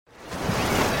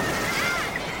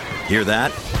Hear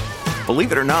that?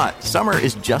 Believe it or not, summer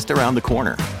is just around the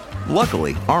corner.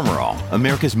 Luckily, Armor All,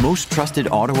 America's most trusted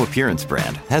auto appearance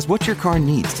brand, has what your car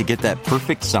needs to get that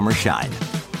perfect summer shine.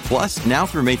 Plus, now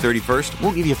through May 31st,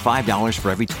 we'll give you $5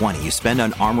 for every $20 you spend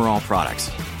on Armor All products.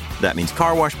 That means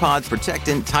car wash pods,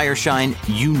 protectant, tire shine,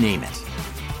 you name it.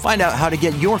 Find out how to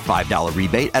get your $5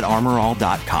 rebate at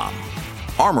armorall.com.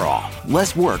 Armor All,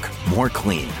 less work, more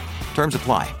clean. Terms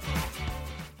apply.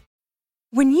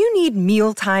 When you need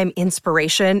mealtime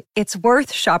inspiration, it's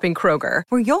worth shopping Kroger,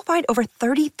 where you'll find over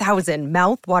 30,000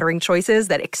 mouth-watering choices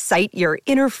that excite your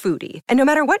inner foodie. And no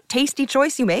matter what tasty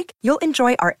choice you make, you'll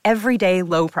enjoy our everyday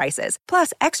low prices,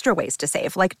 plus extra ways to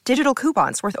save, like digital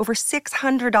coupons worth over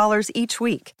 $600 each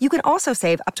week. You can also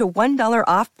save up to $1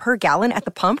 off per gallon at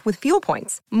the pump with fuel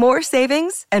points. More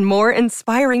savings and more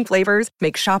inspiring flavors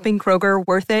make shopping Kroger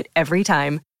worth it every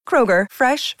time. Kroger,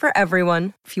 fresh for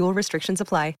everyone. Fuel restrictions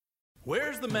apply.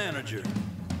 Where's the manager?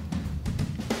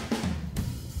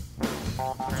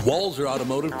 Walzer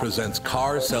Automotive presents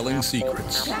Car Selling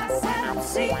Secrets.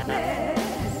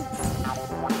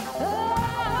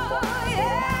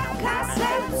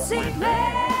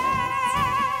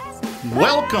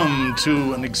 Welcome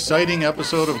to an exciting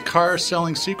episode of Car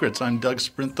Selling Secrets. I'm Doug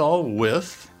Sprinthal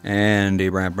with... Andy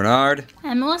Brandt Bernard.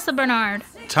 And Melissa Bernard.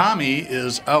 Tommy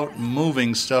is out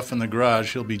moving stuff in the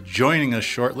garage. He'll be joining us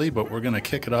shortly, but we're going to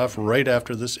kick it off right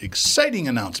after this exciting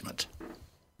announcement.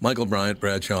 Michael Bryant,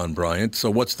 Bradshaw and Bryant.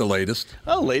 So what's the latest?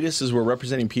 The latest is we're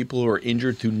representing people who are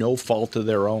injured through no fault of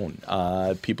their own.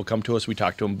 People come to us. We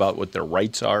talk to them about what their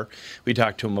rights are. We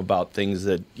talk to them about things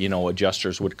that,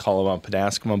 adjusters would call them up and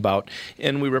ask them about.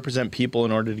 And we represent people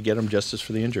in order to get them justice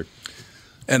for the injured.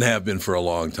 And have been for a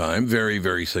long time. Very,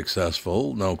 very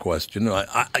successful, no question.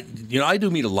 I do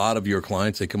meet a lot of your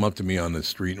clients. They come up to me on the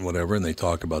street and whatever, and they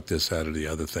talk about this, that, or the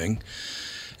other thing.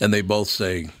 And they both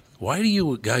say, why do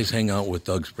you guys hang out with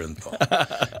Doug Sprinthal?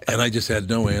 And I just had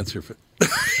no answer for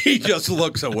He just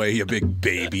looks away, you big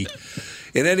baby.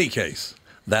 In any case,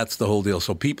 that's the whole deal.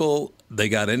 So people, they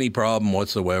got any problem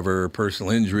whatsoever,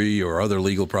 personal injury or other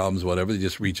legal problems, whatever, they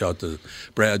just reach out to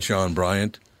Bradshaw and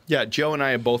Bryant. Yeah, Joe and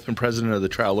I have both been president of the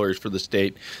trial lawyers for the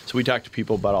state, so we talk to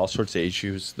people about all sorts of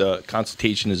issues. The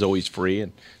consultation is always free,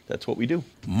 and that's what we do.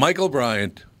 Michael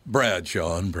Bryant,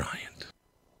 Bradshaw and Bryant.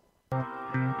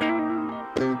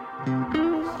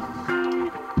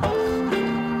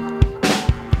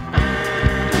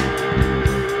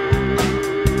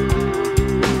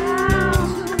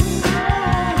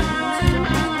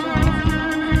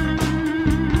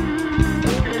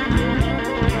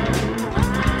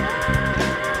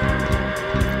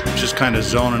 Kind of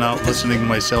zoning out, listening to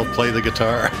myself play the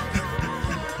guitar.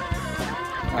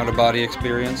 Out-of-body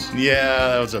experience? Yeah,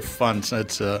 that was a fun.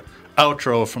 It's an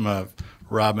outro from a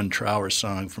Robin Trower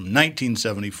song from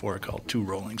 1974 called Two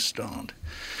Rolling Stoned.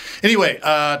 Anyway,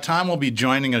 Tom will be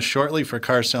joining us shortly for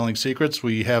Car Selling Secrets.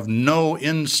 We have no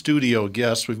in-studio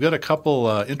guests. We've got a couple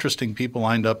interesting people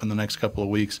lined up in the next couple of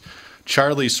weeks.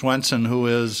 Charlie Swenson, who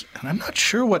is, and I'm not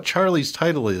sure what Charlie's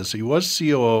title is. He was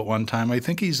COO at one time. I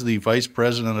think he's the vice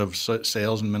president of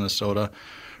sales in Minnesota.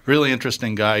 Really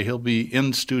interesting guy. He'll be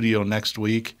in studio next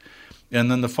week.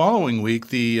 And then the following week,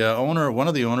 one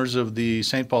of the owners of the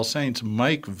St. Paul Saints,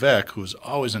 Mike Veck, who's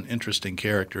always an interesting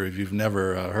character. If you've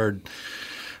never heard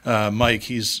Mike,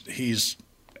 he's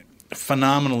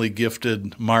phenomenally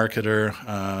gifted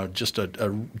marketer, just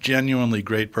a genuinely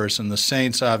great person. The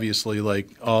Saints, obviously, like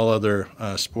all other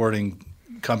sporting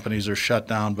companies, are shut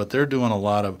down, but they're doing a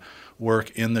lot of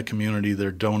work in the community.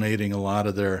 They're donating a lot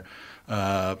of their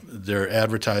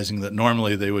advertising that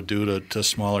normally they would do to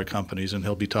smaller companies, and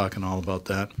he'll be talking all about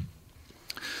that.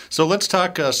 So let's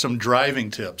talk some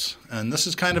driving tips. And this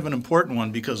is kind of an important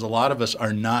one because a lot of us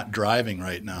are not driving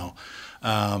right now.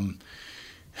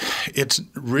 It's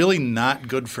really not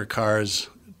good for cars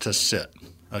to sit.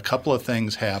 A couple of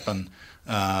things happen.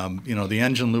 The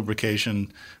engine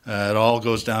lubrication, it all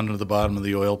goes down to the bottom of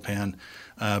the oil pan.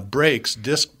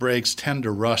 Disc brakes tend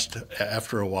to rust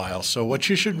after a while. So what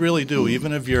you should really do,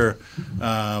 even if you're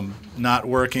not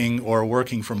working or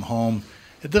working from home,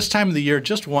 at this time of the year,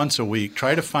 just once a week,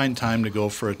 try to find time to go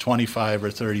for a 25 or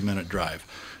 30-minute drive.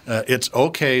 It's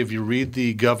okay if you read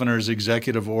the governor's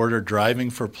executive order, driving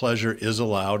for pleasure is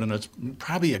allowed, and it's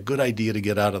probably a good idea to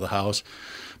get out of the house.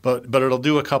 But it'll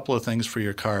do a couple of things for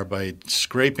your car by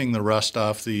scraping the rust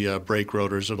off the brake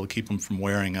rotors. It'll keep them from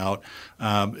wearing out.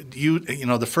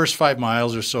 The first 5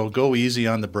 miles or so, go easy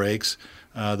on the brakes.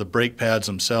 The brake pads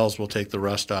themselves will take the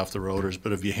rust off the rotors,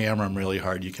 but if you hammer them really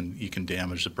hard, you can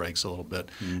damage the brakes a little bit.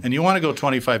 And you want to go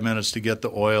 25 minutes to get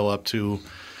the oil up to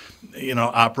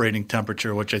operating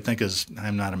temperature, which I think is,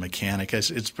 I'm not a mechanic.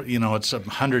 It's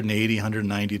 180,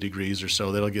 190 degrees or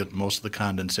so. That'll get most of the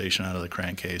condensation out of the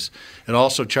crankcase. It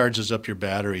also charges up your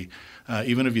battery.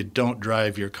 Even if you don't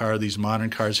drive your car, these modern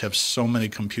cars have so many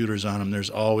computers on them. There's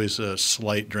always a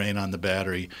slight drain on the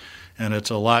battery. And it's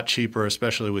a lot cheaper,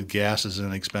 especially with gas as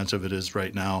inexpensive it is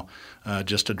right now,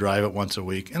 just to drive it once a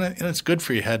week. And it's good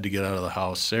for your head to get out of the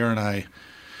house. Sarah and I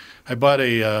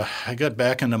got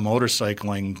back into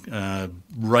motorcycling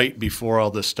right before all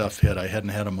this stuff hit. I hadn't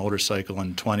had a motorcycle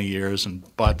in 20 years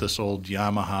and bought this old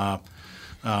Yamaha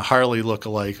Harley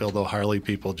look-alike, although Harley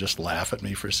people just laugh at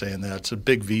me for saying that. It's a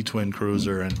big V-twin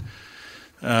cruiser. And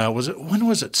when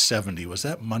was it 70? Was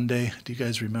that Monday? Do you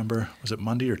guys remember? Was it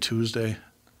Monday or Tuesday?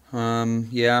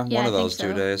 Yeah, one of those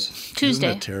 2 days. Tuesday.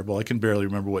 Isn't that terrible? I can barely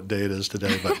remember what day it is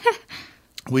today. But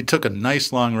we took a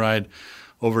nice long ride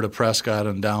over to Prescott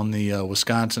and down the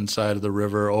Wisconsin side of the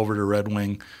river, over to Red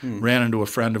Wing. Ran into a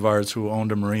friend of ours who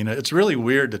owned a marina. It's really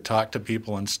weird to talk to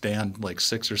people and stand like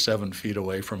 6 or 7 feet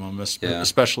away from them,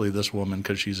 especially this woman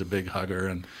because she's a big hugger.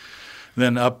 And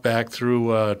then up back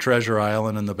through Treasure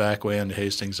Island and the back way into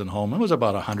Hastings and home. It was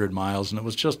about 100 miles, and it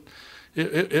was just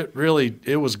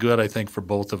it was good, I think, for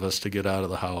both of us to get out of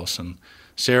the house. And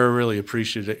Sarah really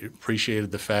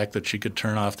appreciated the fact that she could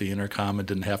turn off the intercom and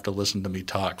didn't have to listen to me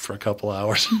talk for a couple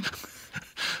hours.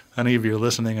 Any of you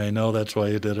listening, I know that's why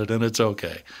you did it, and it's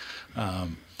okay.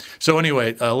 So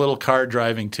anyway, a little car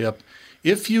driving tip.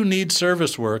 If you need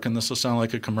service work, and this will sound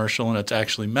like a commercial, and it's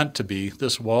actually meant to be,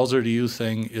 this Walser to You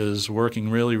thing is working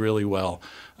really, really well.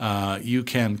 You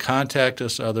can contact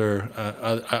us either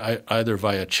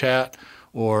via chat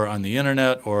or on the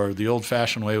internet or the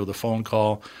old-fashioned way with a phone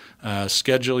call.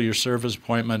 Schedule your service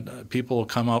appointment. People will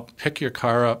come up, pick your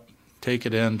car up, take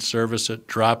it in, service it,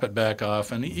 drop it back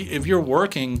off. And if you're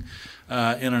working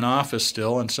in an office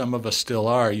still, and some of us still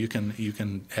are, you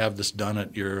can have this done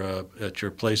at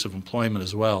your place of employment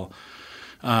as well.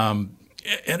 And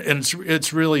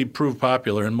it's really proved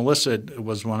popular. And Melissa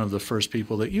was one of the first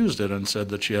people that used it and said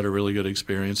that she had a really good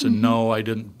experience. And no, I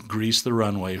didn't grease the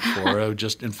runway for her.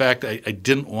 In fact, I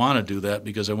didn't want to do that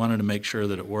because I wanted to make sure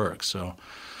that it works. So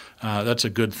that's a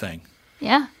good thing.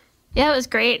 Yeah, it was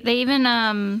great. They even,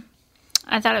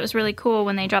 I thought it was really cool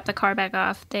when they dropped the car back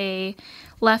off. They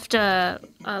left a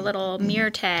little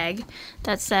mirror tag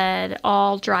that said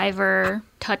all driver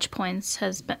touch points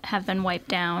have been wiped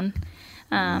down.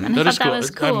 And I thought that was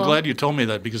cool. I'm glad you told me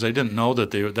that because I didn't know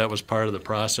that was part of the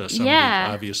process.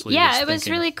 Obviously, it was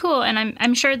really cool, and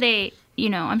I'm sure they,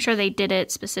 did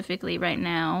it specifically right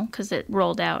now because it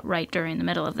rolled out right during the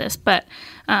middle of this. But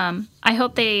I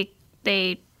hope they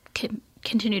can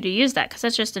continue to use that because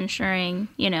that's just ensuring,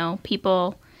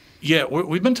 people. Yeah,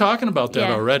 we've been talking about that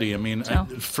already. I mean,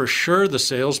 for sure the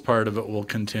sales part of it will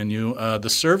continue. The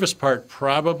service part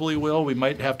probably will. We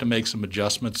might have to make some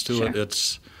adjustments to it.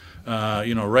 It's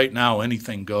right now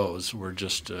anything goes. We're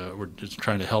just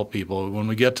trying to help people. When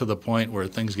we get to the point where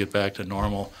things get back to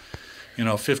normal,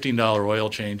 $15 oil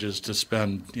changes to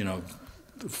spend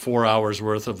 4 hours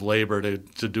worth of labor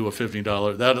to do a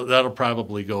 $15 that'll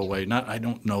probably go away. I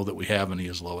don't know that we have any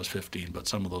as low as 15, but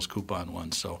some of those coupon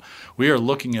ones. So we are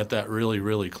looking at that really,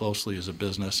 really closely as a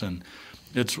business. And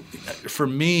it's for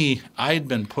me, I'd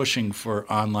been pushing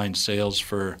for online sales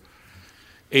for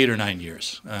 8 or 9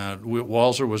 years.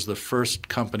 Walser was the first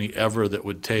company ever that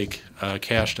would take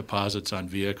cash deposits on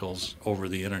vehicles over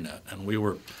the internet, and we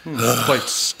were quite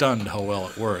stunned how well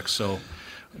it works. So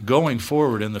going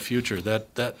forward in the future,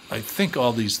 that I think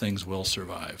all these things will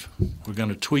survive. We're going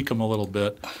to tweak them a little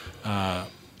bit.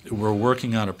 We're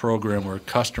working on a program where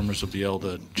customers will be able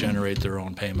to generate their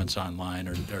own payments online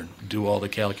or do all the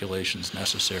calculations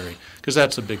necessary, because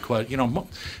that's a big question.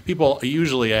 People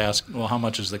usually ask, well, how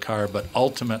much is the car? But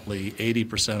ultimately,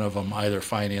 80% of them either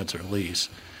finance or lease.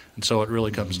 And so it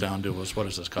really comes down to what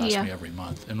does this cost me every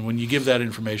month? And when you give that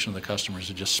information to the customers,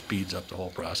 it just speeds up the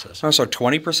whole process. Oh, so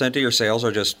 20% of your sales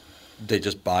are they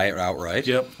just buy it outright?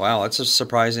 Yep. Wow, that's a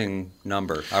surprising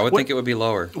number. I would think it would be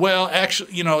lower. Well,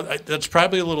 actually, that's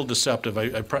probably a little deceptive. I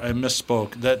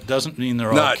misspoke. That doesn't mean they're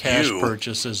all Not cash you.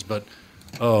 purchases, but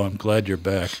I'm glad you're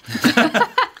back.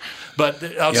 But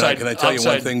outside, can I tell you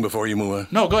one thing before you move on?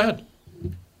 No, go ahead.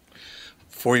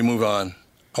 Before you move on,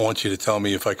 I want you to tell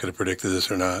me if I could have predicted this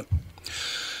or not.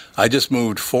 I just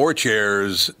moved 4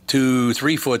 chairs, 2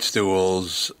 3-foot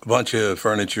stools, a bunch of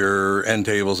furniture, end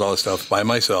tables, all this stuff by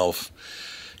myself.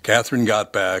 Catherine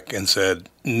got back and said,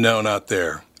 no, not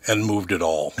there, and moved it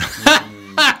all.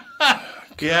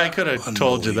 Yeah, I could have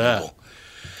told you that.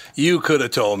 You could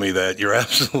have told me that. You're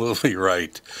absolutely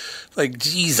right. Like,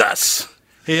 Jesus.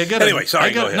 Hey, Anyway,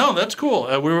 sorry, go ahead. No, that's cool.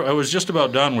 I was just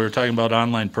about done. We were talking about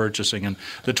online purchasing, and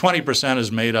the 20%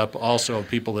 is made up also of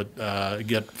people that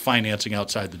get financing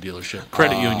outside the dealership,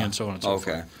 credit union, so on and so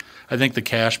forth. I think the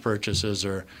cash purchases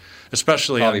are,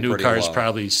 especially Probably on new pretty cars, low.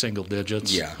 probably single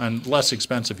digits. Yeah. On less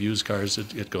expensive used cars,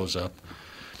 it goes up.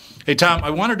 Hey, Tom, I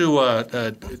wanted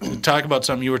to talk about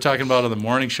something you were talking about on the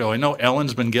morning show. I know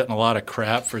Ellen's been getting a lot of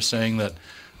crap for saying that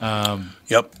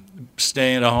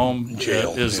staying at home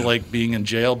is like being in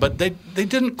jail, but they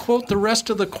didn't quote the rest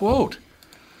of the quote.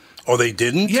 Oh, they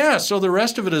didn't? Yeah, so the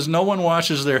rest of it is no one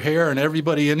washes their hair and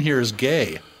everybody in here is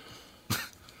gay.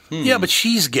 Yeah, but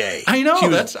she's gay. I know.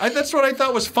 That's what I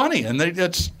thought was funny, and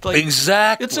it's like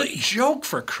exactly. It's a joke,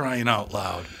 for crying out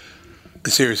loud.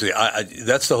 Seriously,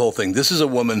 that's the whole thing. This is a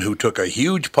woman who took a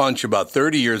huge punch about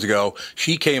 30 years ago.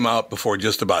 She came out before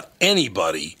just about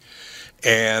anybody,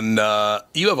 and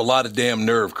you have a lot of damn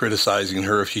nerve criticizing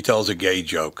her if she tells a gay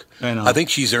joke. I know. I think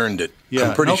she's earned it. Yeah,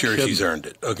 I'm pretty no sure kidding. she's earned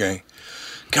it. Okay.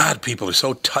 God, people are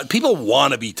so people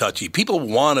want to be touchy. People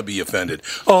want to be offended.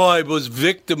 Oh, I was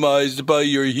victimized by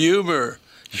your humor.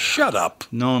 Shut up.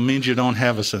 No, it means you don't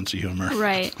have a sense of humor.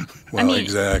 Right. Well,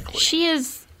 exactly.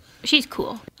 She's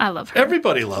cool. I love her.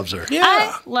 Everybody loves her. Yeah.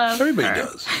 I love Everybody her.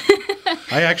 does.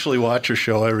 I actually watch her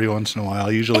show every once in a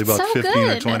while, usually It's about so 15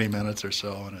 or good. 20 minutes or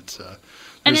so, and it's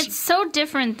And it's so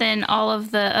different than all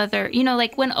of the other,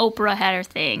 like when Oprah had her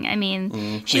thing. I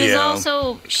mean, she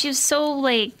was so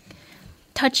like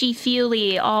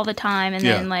touchy-feely all the time, and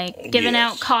then like giving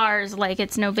out cars like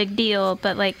it's no big deal.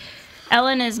 But like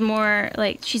Ellen is more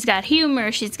like, she's got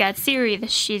humor, she's got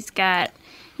serious, she's got,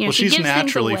 well, she she's gives things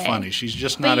naturally away. funny. She's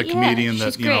just not a comedian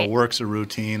that works a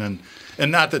routine,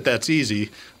 and not that that's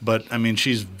easy, but I mean,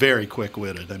 she's very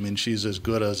quick-witted. I mean, she's as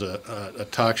good as a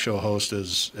talk show host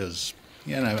as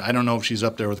I don't know if she's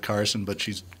up there with Carson, but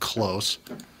she's close.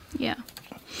 Yeah.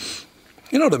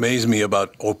 You know what amazed me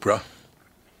about Oprah?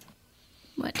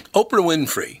 What? Oprah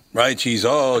Winfrey, right? She's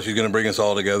going to bring us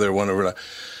all together, whatever.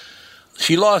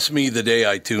 She lost me the day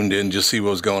I tuned in just to see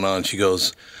what was going on. She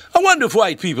goes, I wonder if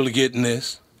white people are getting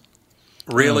this.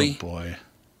 Really? Oh, boy.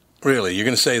 Really? You're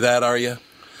going to say that, are you?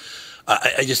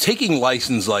 I just taking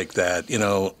license like that,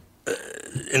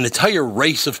 an entire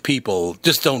race of people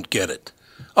just don't get it.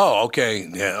 Oh, okay.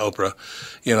 Yeah, Oprah.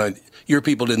 Your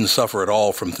people didn't suffer at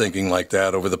all from thinking like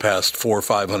that over the past 400 or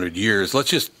 500 years. Let's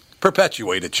just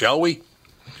perpetuate it, shall we?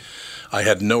 I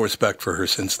had no respect for her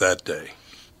since that day.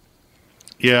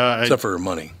 Yeah. Except for her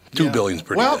money. $2 billion's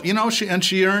pretty good. Well,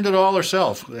 she earned it all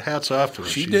herself. Hats off to her.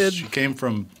 She did. She came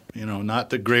from,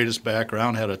 not the greatest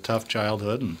background, had a tough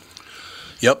childhood, and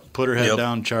put her head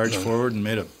down, charged forward, and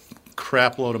made a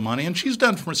crap load of money. And she's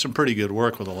done some pretty good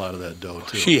work with a lot of that dough,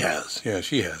 too. She has. Yeah,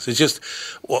 she has. It's just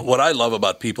what I love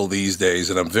about people these days,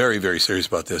 and I'm very, very serious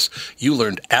about this, you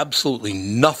learned absolutely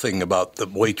nothing about the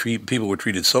way people were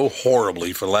treated so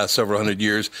horribly for the last several hundred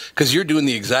years, because you're doing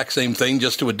the exact same thing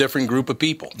just to a different group of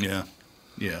people. Yeah.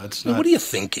 Yeah, it's not... What are you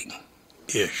thinking?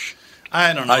 Ish.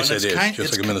 I don't know. I said ish,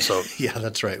 just like a Minnesota. Yeah,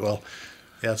 that's right. Well,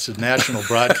 yeah, it's a national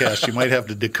broadcast. You might have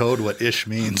to decode what ish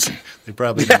means. They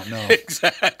probably don't know.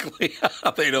 Exactly.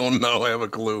 They don't know. I have a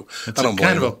clue. It's I don't blame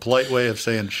kind of them. a polite way of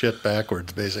saying shit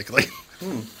backwards, basically.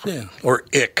 Yeah. Or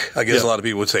ick. I guess a lot of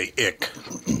people would say ick.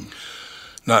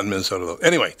 Not in Minnesota, though.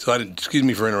 Anyway, so excuse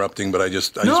me for interrupting, but I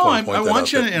just want to point that out. I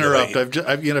want you to interrupt.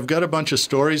 I've got a bunch of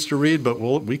stories to read, but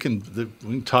we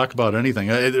can talk about anything.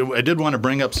 I did want to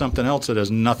bring up something else that has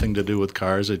nothing to do with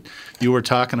cars. You were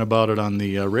talking about it on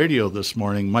the radio this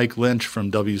morning. Mike Lynch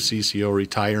from WCCO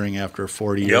retiring after a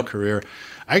 40-year career.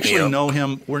 I actually know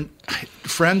him.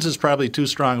 Friends is probably too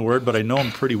strong a word, but I know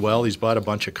him pretty well. He's bought a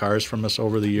bunch of cars from us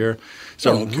over the year. He's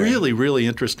a really, really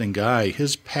interesting guy.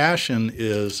 His passion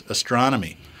is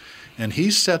astronomy, and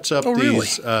he sets up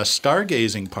these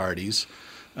stargazing parties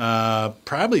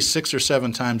probably 6 or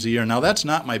 7 times a year. Now, that's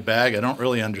not my bag. I don't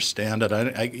really understand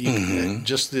it.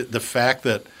 Just the fact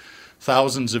that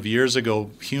thousands of years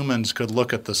ago, humans could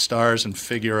look at the stars and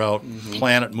figure out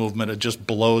planet movement. It just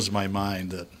blows my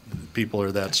mind that people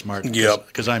are that smart.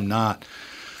 Because I'm not.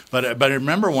 But I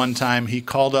remember one time he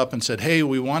called up and said, "Hey,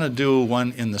 we want to do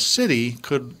one in the city.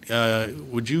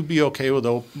 Would you be okay with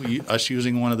us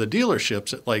using one of the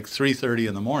dealerships at like 3:30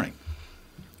 in the morning?"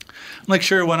 I'm like,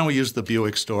 "Sure. Why don't we use the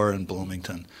Buick store in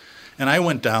Bloomington?" And I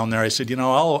went down there. I said,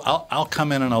 I'll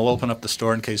come in and I'll open up the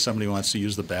store in case somebody wants to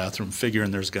use the bathroom, figuring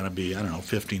there's going to be,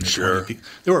 15 or 20 people.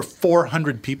 There were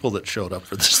 400 people that showed up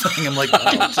for this thing. I'm like, oh,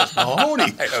 it's just Mahoney.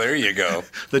 There you go.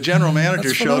 The general manager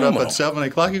That's showed phenomenal. up at 7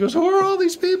 o'clock. He goes, who are all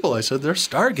these people? I said, they're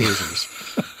stargazers.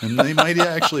 And they might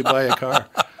actually buy a car.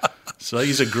 So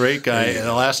he's a great guy. And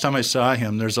the last time I saw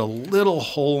him, there's a little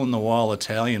hole-in-the-wall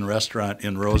Italian restaurant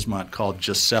in Rosemont called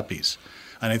Giuseppe's.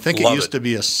 And I think it used to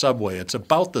be a Subway. It's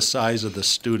about the size of the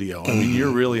studio. I mean,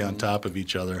 you're really on top of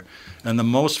each other. And the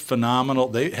most phenomenal,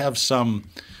 they have some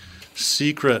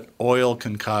secret oil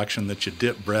concoction that you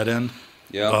dip bread in.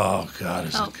 Yeah. Oh, God,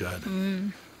 is it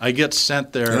good. I get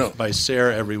sent there by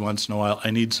Sarah every once in a while.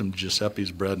 I need some Giuseppe's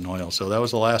bread and oil. So that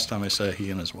was the last time I saw he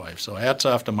and his wife. So hats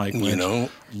off to Mike Lynch.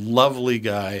 Lovely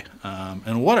guy.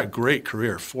 And what a great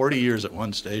career. 40 years at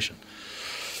one station.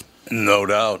 No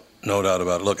doubt. No doubt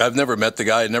about it. Look, I've never met the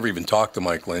guy. I never even talked to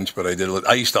Mike Lynch, but I did.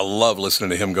 I used to love listening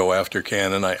to him go after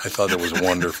Cannon. I thought that was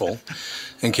wonderful.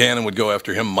 And Cannon would go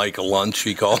after him, Mike Lunch,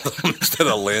 he called him, instead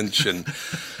of Lynch, and,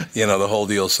 the whole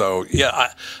deal. So,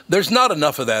 there's not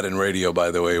enough of that in radio,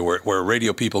 by the way, where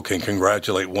radio people can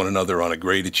congratulate one another on a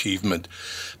great achievement.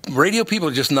 Radio people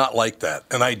are just not like that,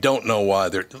 and I don't know why.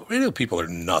 Radio people are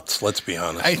nuts, let's be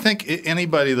honest. I think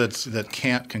anybody that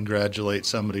can't congratulate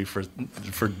somebody for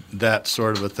that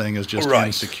sort of a thing is just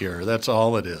insecure. That's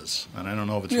all it is. And I don't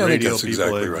know if it's radio people.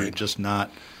 Exactly right. You're just not.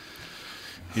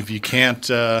 If you can't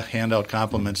hand out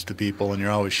compliments to people and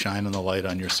you're always shining the light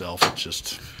on yourself,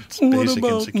 it's basic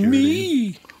insecurity.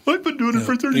 Me? I've been doing it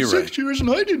for 36 years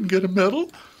and I didn't get a medal.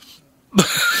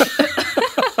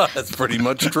 That's pretty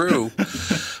much true.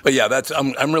 But yeah,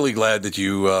 I'm really glad that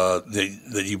you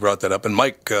brought that up. And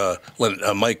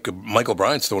Michael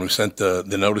Bryant's the one who sent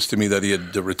the notice to me that he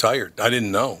had retired. I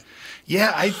didn't know.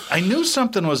 Yeah, I knew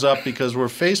something was up because we're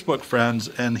Facebook friends,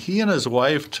 and he and his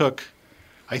wife took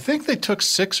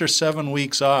 6 or 7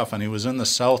 weeks off, and he was in the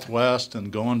Southwest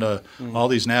and going to all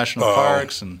these national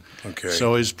parks, and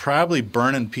so he's probably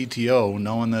burning PTO,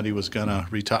 knowing that he was going to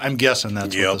retire. I'm guessing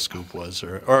that's what the scoop was,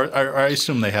 or I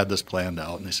assume they had this planned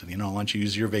out, and they said, why don't you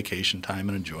use your vacation time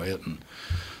and enjoy it, and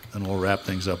then we'll wrap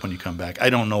things up when you come back. I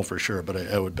don't know for sure, but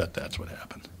I would bet that's what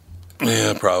happened.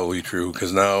 Yeah, probably true,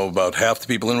 because now about half the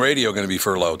people in radio are going to be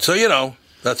furloughed. So,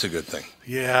 that's a good thing.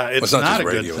 Yeah, it's not not a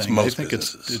radio, good thing. I think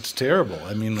it's terrible.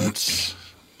 I mean,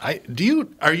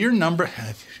 are your number,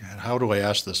 how do I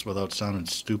ask this without sounding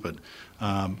stupid?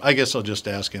 I guess I'll just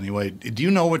ask anyway. Do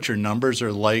you know what your numbers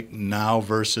are like now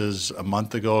versus a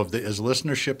month ago? Has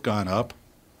listenership gone up?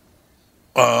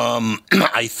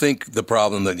 I think the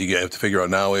problem that you have to figure out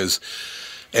now is,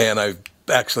 and I've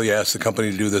actually asked the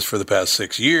company to do this for the past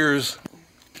 6 years,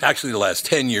 actually the last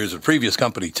 10 years of previous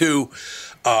company too,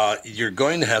 you're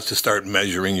going to have to start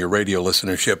measuring your radio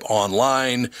listenership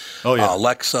online,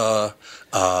 Alexa,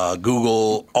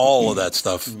 Google, all of that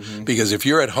stuff. Mm-hmm. Because if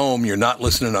you're at home, you're not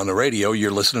listening on the radio,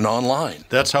 you're listening online.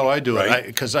 That's how I do it,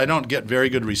 because I don't get very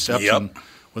good reception.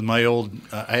 With my old,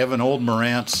 I have an old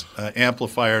Marantz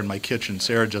amplifier in my kitchen.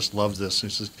 Sarah just loves this. She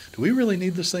says, "Do we really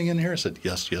need this thing in here?" I said,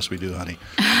 "Yes, we do, honey."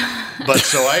 But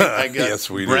so I got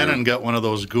Brennan got one of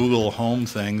those Google Home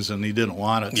things, and he didn't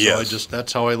want it. So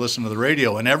that's how I listen to the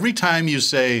radio. And every time you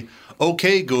say,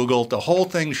 "Okay, Google," the whole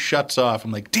thing shuts off.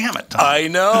 I'm like, "Damn it, Tom." I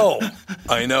know.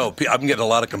 I'm getting a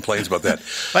lot of complaints about that.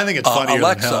 I think it's funnier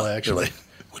Alexa, than hell, actually.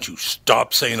 Would you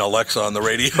stop saying Alexa on the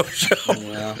radio show?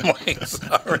 Yeah. Mike,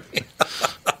 sorry.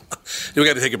 Do we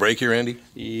got to take a break here, Andy?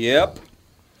 Yep.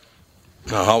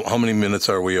 Now, how many minutes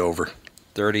are we over?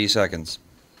 30 seconds.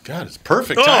 God, it's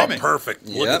perfect timing. Oh, perfect.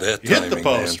 Look at that Hit timing, the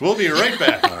post. man. We'll be right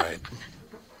back. All right.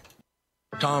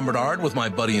 Tom Bernard with my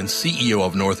buddy and CEO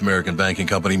of North American Banking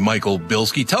Company, Michael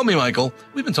Bilski. Tell me, Michael,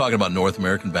 we've been talking about North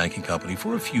American Banking Company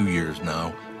for a few years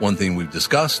now. One thing we've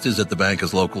discussed is that the bank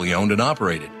is locally owned and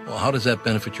operated. Well, how does that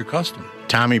benefit your customer?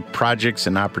 Tommy, projects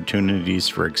and opportunities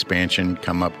for expansion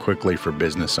come up quickly for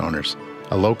business owners.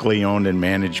 A locally owned and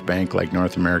managed bank like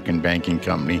North American Banking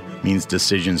Company means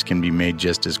decisions can be made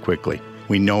just as quickly.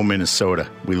 We know Minnesota.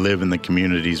 We live in the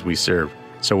communities we serve.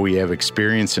 So we have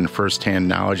experience and firsthand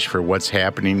knowledge for what's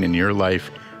happening in your life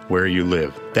where you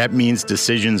live. That means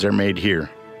decisions are made here.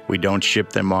 We don't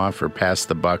ship them off or pass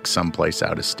the buck someplace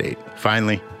out of state.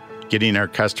 Finally, getting our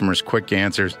customers quick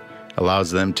answers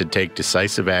allows them to take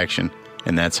decisive action,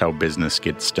 and that's how business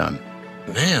gets done.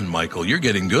 Man, Michael, you're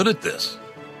getting good at this.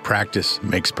 Practice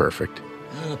makes perfect.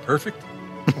 Perfect?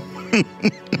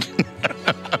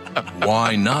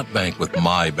 Why not bank with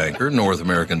my banker, North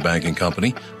American Banking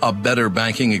Company? A better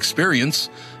banking experience.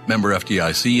 Member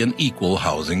FDIC, an equal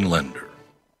housing lender.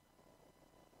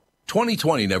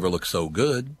 2020 never looked so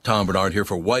good. Tom Bernard here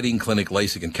for Whiting Clinic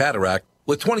LASIK and Cataract.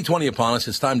 With 2020 upon us,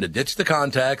 it's time to ditch the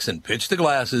contacts and pitch the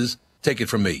glasses. Take it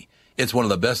from me. It's one of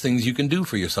the best things you can do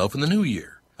for yourself in the new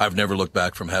year. I've never looked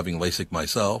back from having LASIK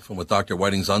myself, and with Dr.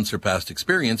 Whiting's unsurpassed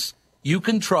experience, you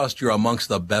can trust you're amongst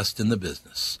the best in the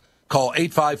business. Call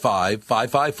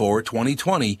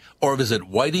 855-554-2020 or visit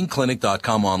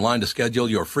whitingclinic.com online to schedule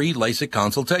your free LASIK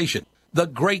consultation. The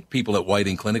great people at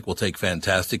Whiting Clinic will take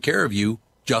fantastic care of you,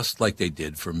 just like they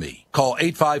did for me. Call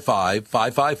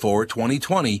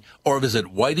 855-554-2020 or visit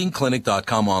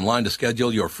whitingclinic.com online to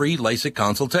schedule your free LASIK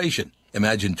consultation.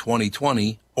 Imagine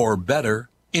 2020 or better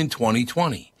in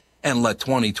 2020. And let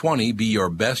 2020 be your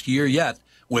best year yet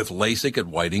with LASIK at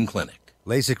Whiting Clinic.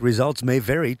 LASIK results may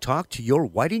vary. Talk to your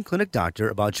Whiting Clinic doctor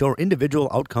about your individual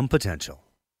outcome potential.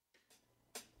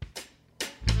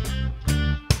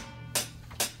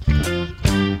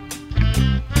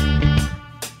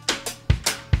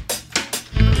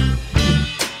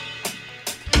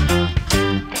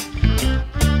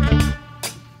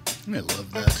 I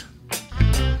love that.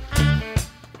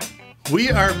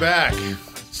 We are back.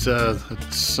 The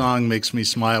song makes me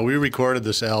smile. We recorded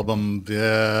this album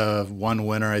one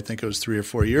winter, I think it was 3 or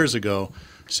 4 years ago.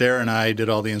 Sarah and I did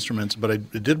all the instruments, but I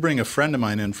did bring a friend of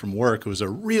mine in from work who was a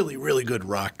really, really good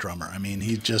rock drummer. I mean,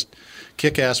 he just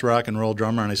kick-ass rock and roll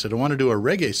drummer. And I said, I want to do a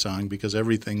reggae song because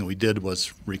everything we did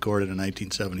was recorded in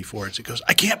 1974. And he goes,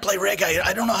 I can't play reggae.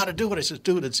 I don't know how to do it. I said,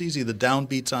 dude, it's easy. The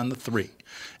downbeat's on the 3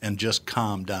 and just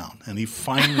calm down. And he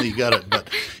finally got it. But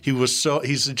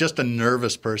he's just a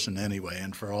nervous person anyway.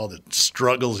 And for all the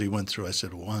struggles he went through, I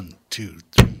said, 1, 2,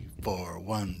 3, 4,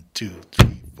 1, 2,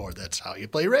 3, 4. That's how you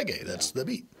play reggae. That's the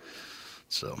beat.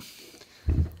 So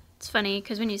it's funny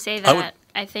because when you say that,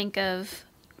 I think of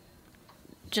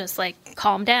just like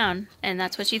calm down, and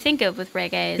that's what you think of with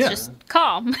reggae. It's just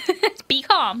calm. Be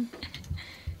calm.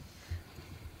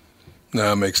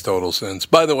 No, it makes total sense.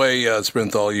 By the way,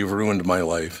 Sprinthal, you've ruined my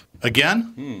life.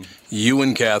 Again? You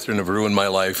and Catherine have ruined my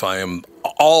life. I am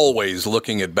always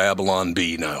looking at Babylon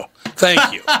Bee now.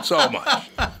 Thank you so much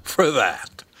for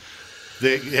that.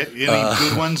 Any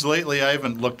good ones lately? I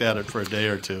haven't looked at it for a day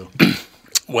or two.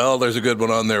 Well, there's a good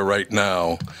one on there right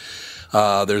now.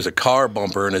 There's a car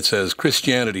bumper, and it says,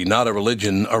 Christianity, not a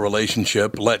religion, a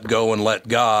relationship, let go and let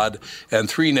God, and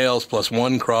 3 nails plus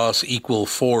 1 cross equal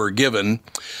 4 given.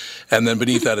 And then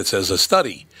beneath that it says, a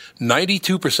study.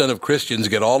 92% of Christians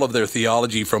get all of their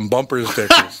theology from bumper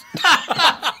stickers. It's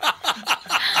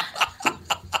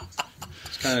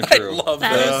kind of true. I love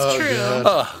that. That is true.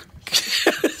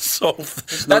 So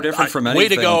it's no different from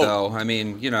anything, though. I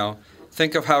mean,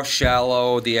 think of how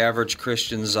shallow the average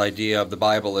Christian's idea of the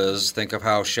Bible is. Think of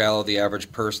how shallow the average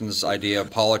person's idea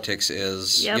of politics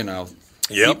is. Yep.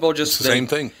 People just it's the same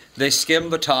thing. They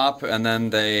skim the top and then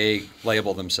they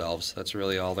label themselves. That's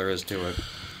really all there is to it.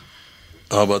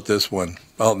 How about this one?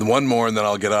 Well, one more, and then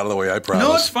I'll get out of the way, I promise.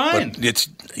 No, it's fine. But it's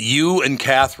you and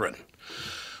Catherine.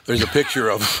 There's a picture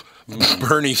of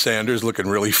Bernie Sanders looking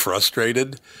really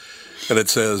frustrated, and it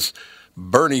says,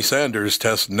 Bernie Sanders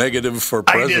tests negative for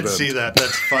president. I did see that.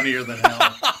 That's funnier than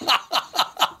hell.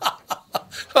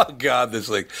 Oh, God, this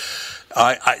thing.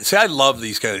 I love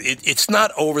these kind of. It's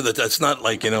not over the. It's not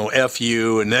like F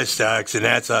you and this sucks and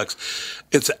that sucks.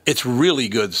 It's really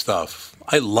good stuff.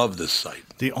 I love this site.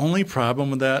 The only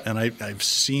problem with that, and I've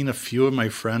seen a few of my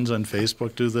friends on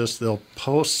Facebook do this. They'll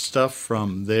post stuff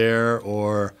from there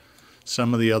or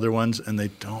some of the other ones, and they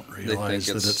don't realize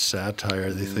that it's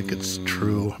satire. They think it's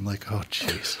true. I'm like, oh,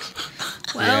 Jesus.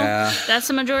 Well, that's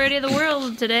the majority of the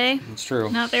world today. It's true.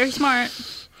 Not very smart.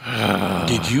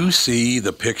 Did you see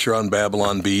the picture on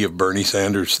Babylon Bee of Bernie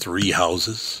Sanders' 3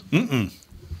 houses? Mm-mm.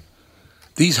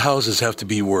 These houses have to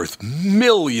be worth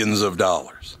millions of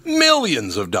dollars.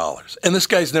 Millions of dollars. And this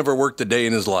guy's never worked a day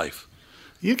in his life.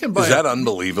 You can buy Is that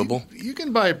unbelievable? You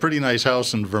can buy a pretty nice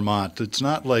house in Vermont. It's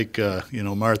not like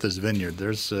Martha's Vineyard.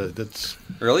 There's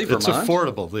really Vermont? It's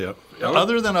affordable. Yeah. Oh.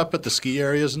 Other than up at the ski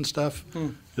areas and stuff,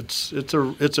 it's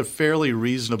a fairly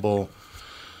reasonable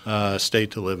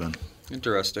state to live in.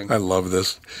 Interesting. I love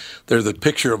this. There's a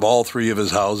picture of all 3 of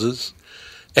his houses,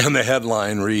 and the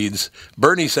headline reads,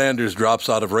 Bernie Sanders drops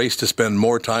out of race to spend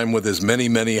more time with his many,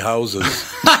 many houses.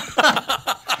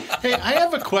 Hey, I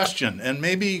have a question, and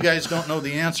maybe you guys don't know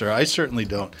the answer. I certainly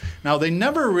don't. Now, they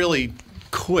never really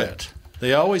quit.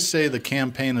 They always say the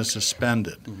campaign is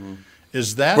suspended. Mm-hmm.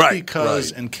 Is that because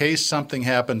in case something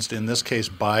happens, in this case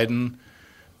Biden,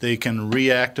 they can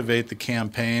reactivate the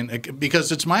campaign?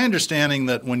 Because it's my understanding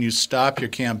that when you stop your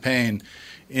campaign,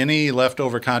 any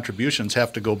leftover contributions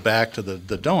have to go back to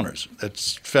the donors.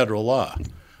 That's federal law.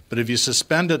 But if you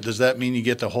suspend it, does that mean you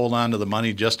get to hold on to the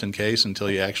money just in case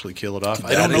until you actually kill it off?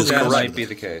 I don't know. That might be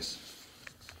the case.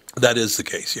 That is the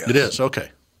case, yes. It is,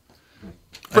 okay.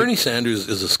 Bernie Sanders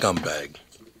is a scumbag.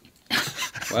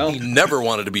 Well, he never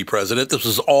wanted to be president. This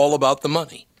was all about the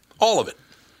money. All of it.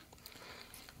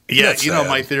 Yeah,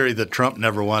 my theory that Trump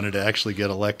never wanted to actually get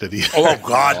elected either. Oh,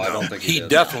 God, no. I don't think he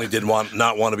definitely did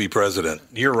not want to be president.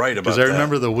 You're right about that. Because I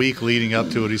remember the week leading up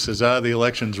to it, he says, the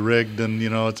election's rigged, and,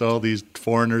 it's all these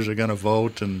foreigners are going to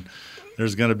vote, and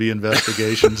there's going to be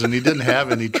investigations. And he didn't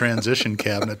have any transition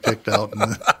cabinet picked out.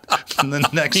 And the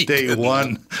next day he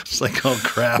won. It's like, oh,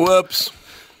 crap. Whoops.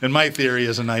 And my theory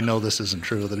is, and I know this isn't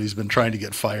true, that he's been trying to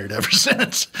get fired ever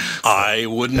since. I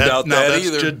wouldn't doubt that either.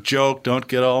 That's just a joke. Don't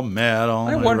get all mad,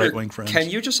 my right-wing friends. Can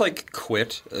you just,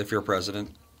 quit if you're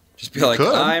president? Just be like,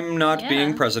 I'm not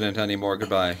being president anymore.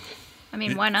 Goodbye. I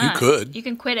mean, why not? You could. You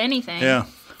can quit anything. Yeah.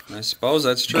 I suppose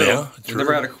that's true. Yeah, We've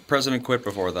never had a president quit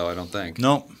before, though, I don't think.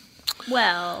 No.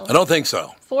 Well. I don't think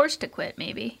so. Forced to quit,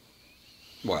 maybe.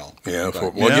 Well. Yeah,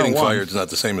 getting fired is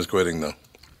not the same as quitting, though.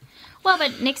 Well,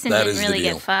 but Nixon didn't really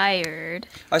get fired.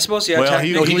 I suppose, he would have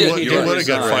got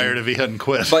resign. Fired if he hadn't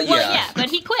quit. But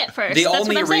but he quit first. The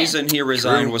only reason he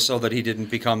resigned was so that he didn't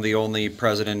become the only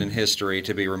president in history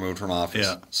to be removed from office.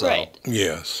 Yeah. So, right.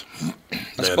 Yes.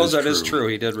 I suppose that is true.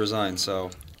 He did resign,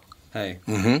 so, hey.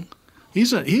 Mm-hmm.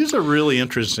 He's a really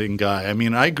interesting guy. I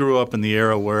mean, I grew up in the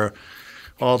era where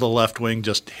all the left wing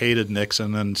just hated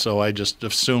Nixon, and so I just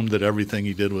assumed that everything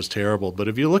he did was terrible. But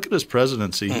if you look at his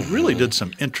presidency, he really did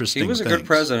some interesting things. He was a good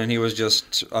president. He was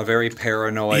just a very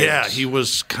paranoid. Yeah, he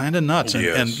was kind of nuts.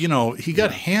 And he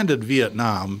got handed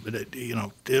Vietnam.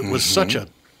 It was such a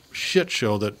shit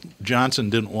show that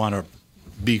Johnson didn't want to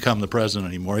become the president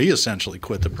anymore. He essentially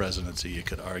quit the presidency, you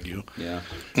could argue. Yeah.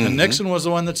 And Nixon was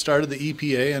the one that started the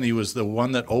EPA, and he was the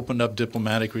one that opened up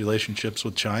diplomatic relationships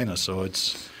with China. So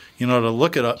it's... to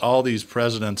look at all these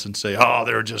presidents and say,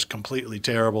 they're just completely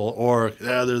terrible, or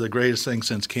they're the greatest thing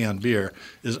since canned beer,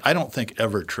 is, I don't think,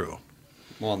 ever true.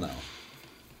 Well, no.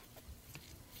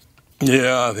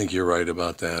 Yeah, I think you're right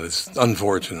about that. It's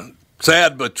unfortunate.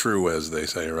 Sad but true, as they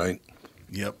say, right?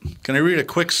 Yep. Can I read a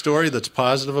quick story that's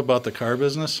positive about the car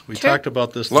business? We talked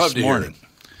about this morning.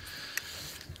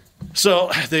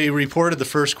 So they reported the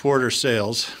first quarter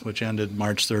sales, which ended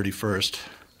March 31st.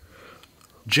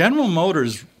 General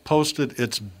Motors posted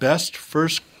its best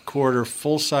first quarter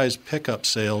full-size pickup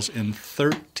sales in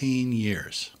 13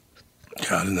 years.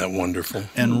 God, isn't that wonderful?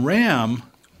 And Ram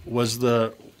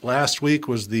last week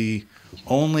was the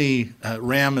only,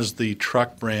 Ram is the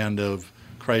truck brand of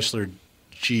Chrysler,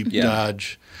 Jeep,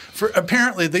 Dodge.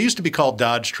 Apparently, they used to be called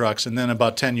Dodge trucks, and then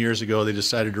about 10 years ago they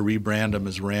decided to rebrand them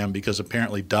as Ram because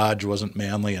apparently Dodge wasn't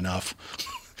manly enough.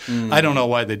 I don't know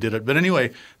why they did it. But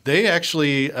anyway, they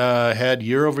actually had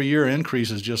year-over-year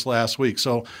increases just last week.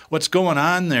 So what's going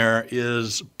on there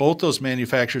is both those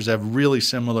manufacturers have really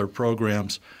similar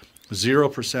programs,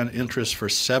 0% interest for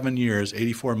 7 years,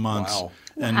 84 months,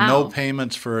 and no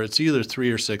payments for it's either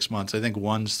 3 or 6 months. I think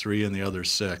one's 3 and the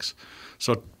other's 6.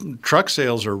 So truck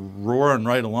sales are roaring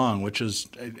right along, which is,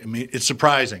 it's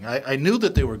surprising. I knew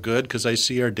that they were good because I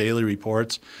see our daily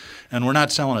reports. And we're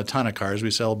not selling a ton of cars.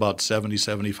 We sell about 70,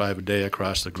 75 a day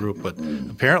across the group. But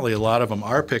apparently a lot of them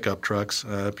are pickup trucks.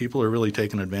 People are really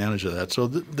taking advantage of that. So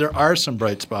there are some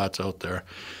bright spots out there.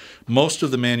 Most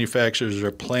of the manufacturers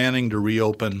are planning to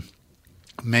reopen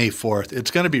May 4th.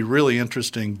 It's going to be really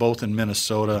interesting both in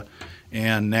Minnesota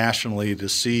and nationally to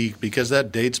see, because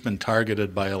that date's been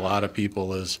targeted by a lot of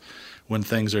people as when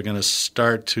things are going to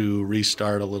start to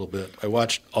restart a little bit. I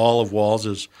watched all of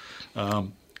Walz's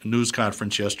news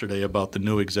conference yesterday about the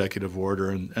new executive order,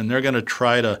 and they're going to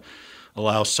try to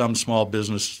allow some small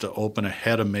businesses to open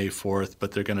ahead of May 4th,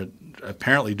 but they're going to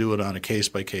apparently do it on a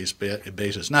case-by-case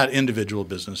basis, not individual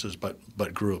businesses, but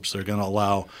groups. They're going to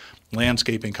allow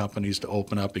landscaping companies to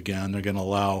open up again. They're going to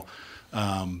allow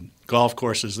golf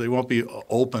courses. They won't be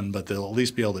open, but they'll at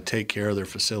least be able to take care of their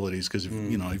facilities. Because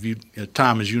if you,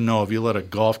 Tom, as you know, if you let a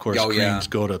golf course greens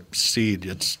go to seed,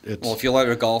 it's well, if you let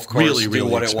a golf course really, do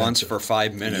really what expensive. It wants for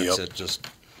 5 minutes, it just.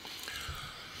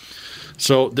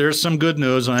 So there's some good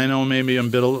news, and I know maybe I'm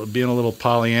being a little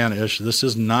Pollyanna-ish. This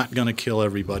is not going to kill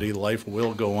everybody. Life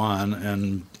will go on,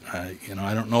 and I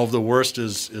don't know if the worst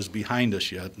is behind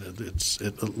us yet.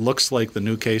 It looks like the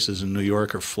new cases in New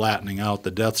York are flattening out.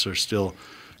 The deaths are still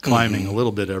climbing a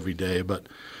little bit every day, but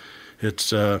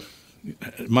it's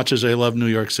much as I love New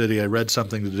York City, I read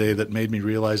something today that made me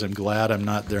realize I'm glad I'm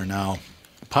not there now.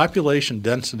 Population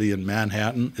density in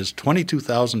Manhattan is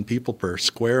 22,000 people per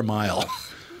square mile.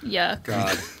 Yuck.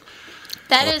 God.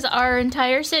 That is our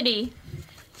entire city.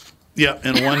 Yeah,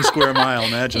 in 1 square mile.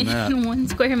 Imagine that. In 1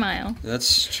 square mile.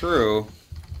 That's true.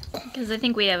 Because I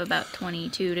think we have about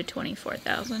 22 to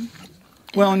 24,000.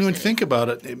 Well, and when you think about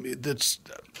it, that's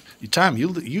Tom.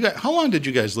 You got, how long did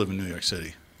you guys live in New York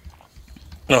City?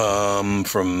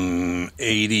 From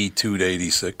 82 to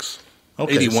 86.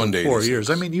 Okay, 81 so to 4 86. years.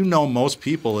 I mean, you know, most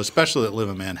people, especially that live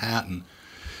in Manhattan,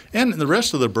 and the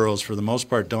rest of the boroughs, for the most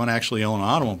part, don't actually own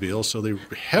automobiles, so they're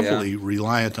heavily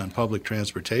reliant on public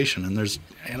transportation. And there's,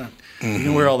 you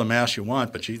can wear all the masks you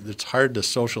want, but it's hard to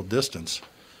social distance.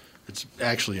 It's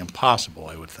actually impossible,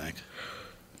 I would think.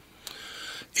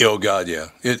 Oh, God, yeah.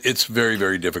 It's very,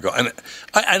 very difficult. And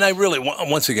I really,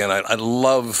 once again, I'd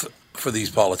love for these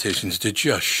politicians to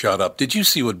just shut up. Did you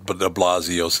see what de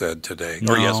Blasio said today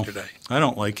or yesterday? I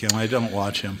don't like him. I don't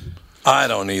watch him. I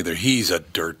don't either. He's a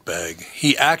dirtbag.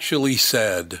 He actually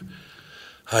said,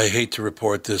 I hate to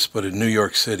report this, but in New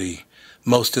York City,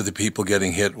 most of the people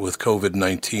getting hit with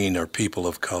COVID-19 are people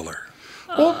of color.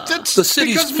 Well, that's the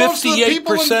city's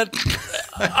 58%.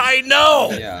 I know.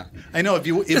 Yeah, I know. If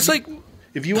you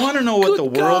want to know what the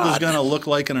world is going to look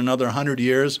like in another 100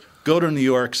 years, go to New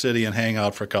York City and hang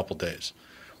out for a couple days.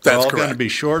 They're all going to be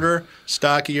shorter,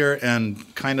 stockier,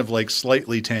 and kind of like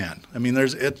slightly tan. I mean,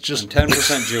 it's just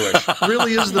 10% Jewish. It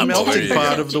really is the melting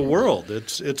pot of the world.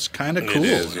 It's kind of cool. It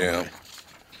is, yeah.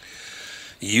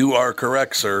 You are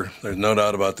correct, sir. There's no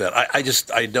doubt about that.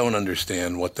 I don't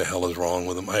understand what the hell is wrong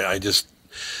with them. As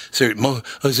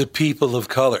a people of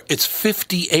color, it's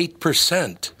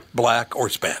 58% black or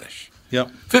Spanish. Yep.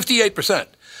 58%.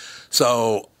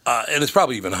 So, and it's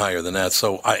probably even higher than that.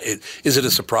 So, is it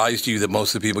a surprise to you that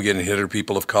most of the people getting hit are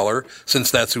people of color,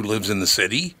 since that's who lives in the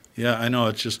city? Yeah, I know.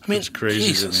 It's crazy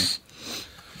Jesus. To me.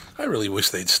 I really wish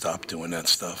they'd stop doing that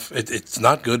stuff. It's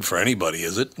not good for anybody,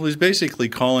 is it? Well, he's basically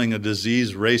calling a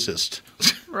disease racist.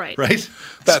 Right. Right?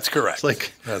 That's correct.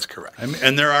 That's correct. I mean,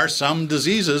 and there are some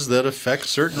diseases that affect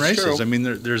certain races. True. I mean,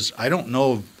 there's I don't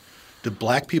know. Do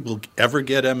black people ever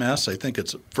get MS? I think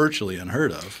it's virtually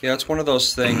unheard of. Yeah, it's one of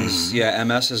those things. Yeah,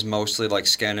 MS is mostly like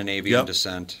Scandinavian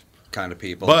descent kind of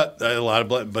people. But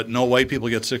but no white people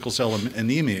get sickle cell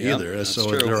anemia either. That's so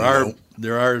true.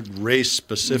 there are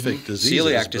race-specific diseases.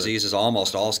 Celiac disease is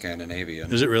almost all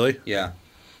Scandinavian. Is it really? Yeah.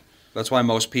 That's why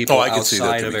most people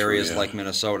outside of areas true, like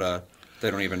Minnesota,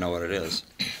 they don't even know what it is.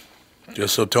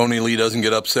 Just so Tony Lee doesnn't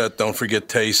get upset, don't forget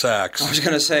Tay-Sachs. I was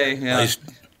going to say, yeah.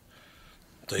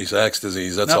 Tay-Sachs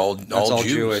disease, that's all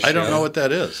Jewish. I don't know what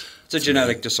that is. It's a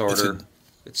genetic disorder.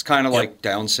 It's kind of like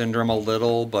Down syndrome a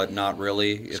little, but not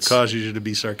really. It causes you to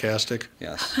be sarcastic?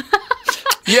 Yes.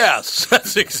 Yes,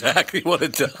 that's exactly what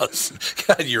it does.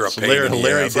 God, you're a pain in the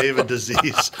Larry ass. David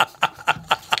disease.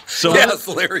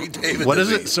 Larry David What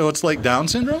disease. is it? So it's like Down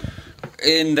syndrome?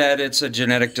 In that it's a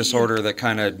genetic disorder that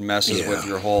kind of messes with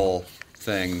your whole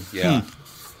thing,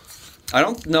 I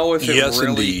don't know if it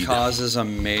really causes a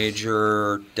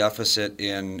major deficit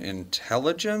in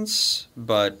intelligence,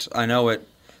 but I know it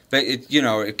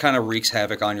kind of wreaks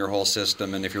havoc on your whole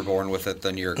system, and if you're born with it,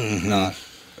 then you're not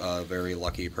a very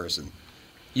lucky person.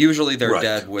 Usually they're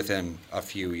dead within a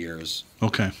few years.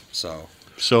 Okay. So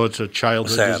it's a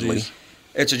childhood disease?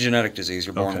 It's a genetic disease.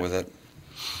 You're born with it.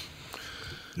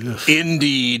 Ugh.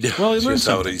 Indeed. Well, you learn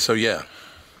something. So, yeah.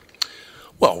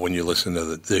 Well, when you listen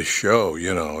to this show,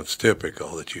 it's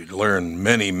typical that you learn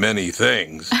many, many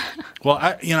things. Well,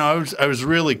 I was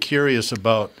really curious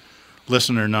about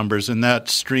listener numbers, and that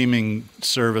streaming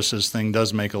services thing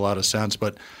does make a lot of sense.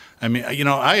 But, I mean,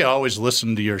 I always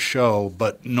listen to your show,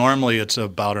 but normally it's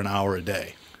about an hour a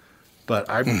day. But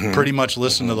I pretty much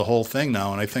listen to the whole thing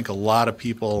now, and I think a lot of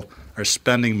people are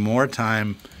spending more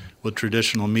time with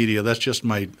traditional media. That's just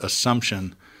my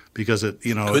assumption, because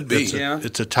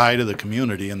it's a tie to the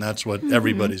community, and that's what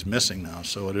everybody's missing now.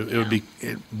 So it'd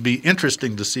be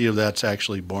interesting to see if that's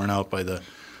actually borne out by the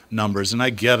numbers. And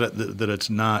I get it that it's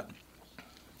not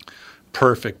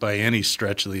perfect by any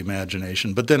stretch of the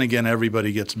imagination, but then again,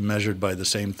 everybody gets measured by the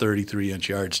same 33-inch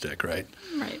yardstick, right?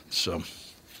 Right. So.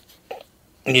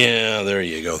 Yeah, there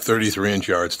you go, 33-inch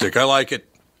yardstick. I like it.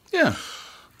 Yeah.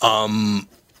 Do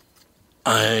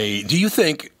you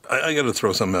think? I got to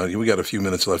throw something out. We got a few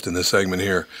minutes left in this segment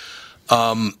here.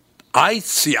 I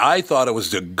thought it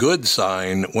was a good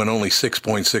sign when only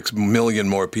 6.6 million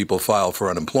more people filed for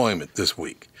unemployment this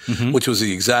week, which was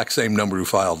the exact same number who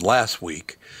filed last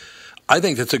week. I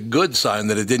think that's a good sign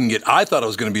that it didn't get. I thought it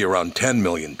was going to be around 10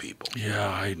 million people.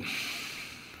 Yeah.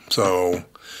 So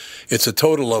it's a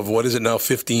total of, what is it now,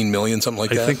 15 million, something like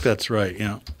that? I think that's right.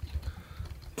 Yeah.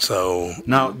 So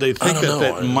now they think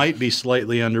that might be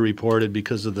slightly underreported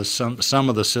because of some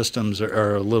of the systems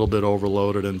are a little bit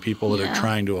overloaded, and people that are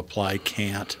trying to apply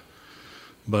can't.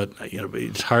 But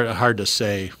it's hard to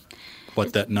say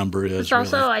what that number is. It's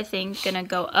also, I think, going to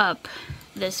go up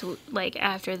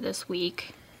after this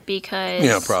week,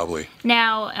 because probably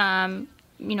now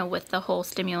with the whole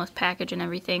stimulus package and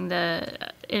everything,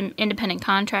 the independent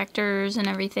contractors and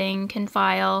everything can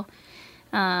file.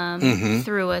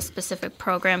 through a specific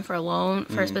program for a loan,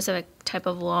 for a specific type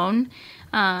of loan.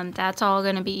 That's all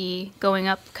going to be going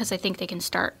up because I think they can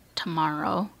start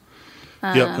tomorrow.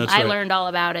 That's I right. learned all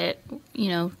about it,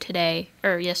 today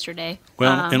or yesterday.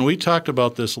 Well, and we talked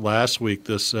about this last week,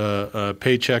 this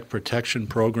Paycheck Protection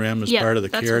Program as part of the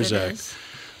CARES Act.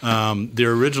 They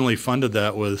originally funded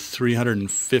that with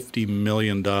 $350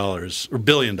 million, or $1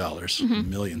 billion. A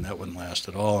million, that wouldn't last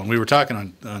at all. And we were talking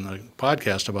on the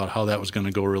podcast about how that was going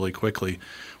to go really quickly.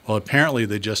 Well, apparently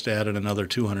they just added another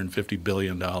 $250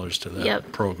 billion to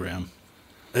that program.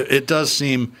 It does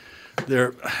seem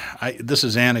this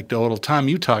is anecdotal. Tom,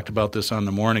 you talked about this on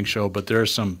the morning show, but there are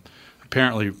some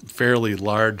apparently fairly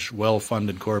large,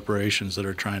 well-funded corporations that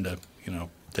are trying to,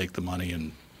 take the money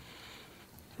and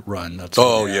run. I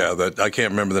can't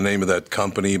remember the name of that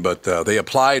company, but they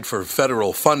applied for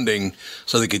federal funding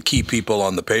so they could keep people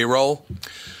on the payroll.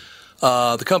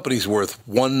 The company's worth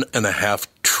 $1.5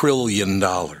 trillion.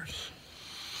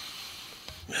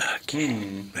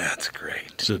 That's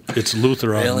great. It's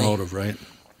Luther Automotive, right?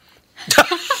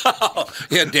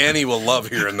 Yeah, Danny will love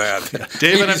hearing that.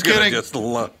 David, I'm kidding.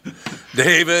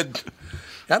 David.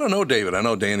 I don't know David. I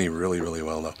know Danny really, really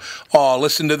well, though. Oh,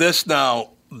 listen to this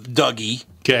now, Dougie.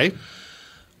 Okay.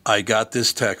 I got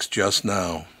this text just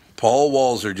now. Paul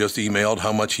Walzer just emailed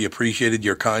how much he appreciated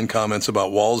your kind comments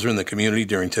about Walzer in the community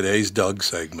during today's Doug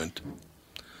segment.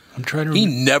 I'm trying to He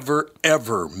never,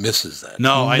 ever misses that.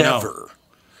 No, I know. Never.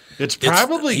 It's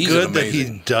probably good that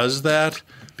he does that.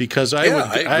 Because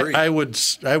I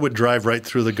would drive right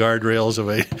through the guardrails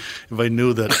if I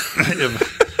knew that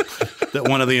that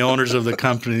one of the owners of the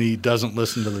company doesn't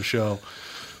listen to the show.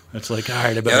 It's like, all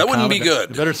right, that wouldn't be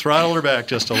good. I better throttle her back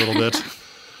just a little bit.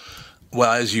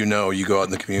 Well, as you know, you go out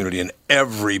in the community and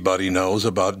everybody knows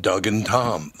about Doug and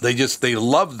Tom. They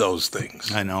love those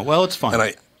things. I know. Well, it's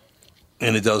fun.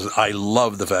 And it does. I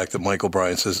love the fact that Michael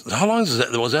Bryan says, "How long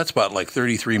was that spot? Like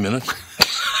 33 minutes?"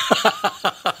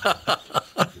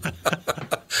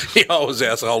 He always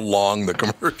asks how long the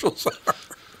commercials are.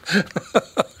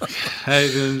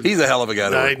 He's a hell of a guy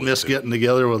to work with. I miss getting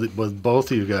together with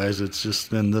both of you guys. It's just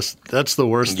been this. That's the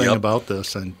worst thing about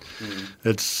this, and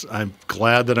I'm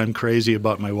glad that I'm crazy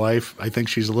about my wife. I think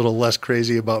she's a little less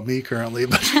crazy about me currently.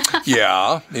 But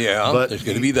yeah. But there's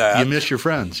going to be that. You miss your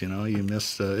friends. You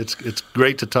miss. It's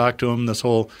great to talk to them.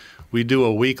 We do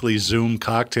a weekly Zoom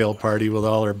cocktail party with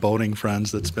all our boating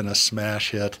friends. That's been a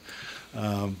smash hit.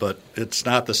 But it's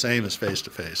not the same as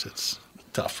face-to-face. It's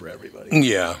tough for everybody.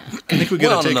 Yeah. I think we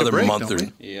got to take a break, month don't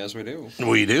we? Yes, we do.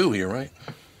 We do. You're right.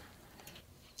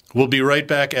 We'll be right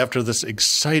back after this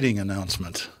exciting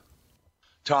announcement.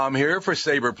 Tom here for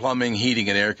Sabre Plumbing, Heating,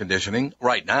 and Air Conditioning.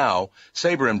 Right now,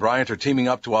 Sabre and Bryant are teaming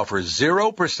up to offer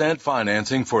 0%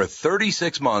 financing for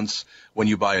 36 months when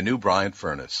you buy a new Bryant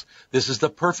furnace. This is the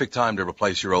perfect time to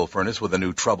replace your old furnace with a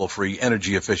new trouble-free,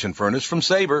 energy-efficient furnace from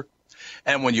Sabre.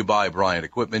 And when you buy Bryant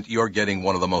equipment, you're getting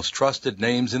one of the most trusted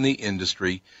names in the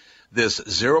industry. This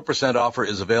 0% offer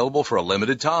is available for a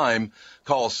limited time.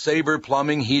 Call Sabre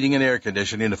Plumbing, Heating, and Air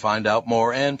Conditioning to find out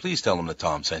more, and please tell them that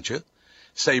Tom sent you.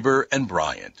 Sabre and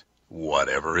Bryant,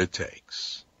 whatever it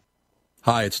takes.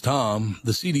 Hi, it's Tom.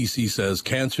 The CDC says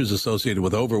cancers associated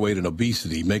with overweight and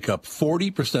obesity make up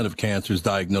 40% of cancers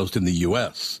diagnosed in the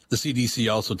U.S. The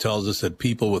CDC also tells us that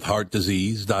people with heart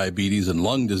disease, diabetes, and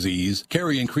lung disease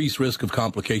carry increased risk of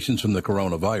complications from the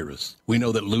coronavirus. We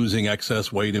know that losing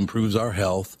excess weight improves our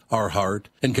health, our heart,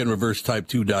 and can reverse type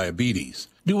 2 diabetes.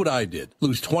 Do what I did.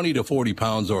 Lose 20 to 40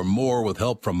 pounds or more with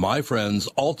help from my friends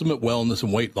Ultimate Wellness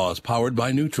and Weight Loss powered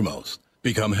by Nutrimost.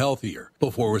 Become healthier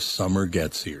before summer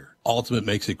gets here. Ultimate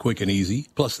makes it quick and easy.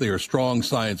 Plus, they are strong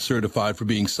science certified for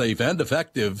being safe and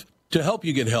effective. To help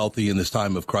you get healthy in this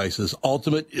time of crisis,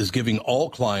 Ultimate is giving all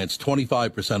clients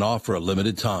 25% off for a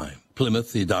limited time.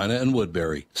 Plymouth, Edina, and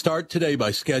Woodbury. Start today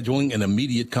by scheduling an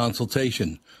immediate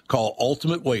consultation. Call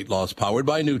Ultimate Weight Loss powered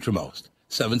by Nutrimost.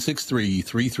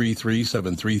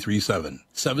 763-333-7337.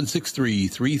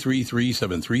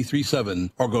 763-333-7337.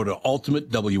 Or go to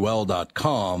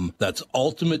ultimatewl.com. That's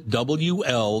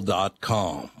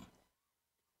ultimatewl.com.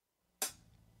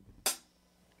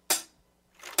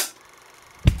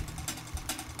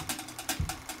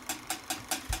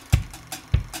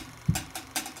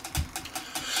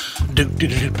 I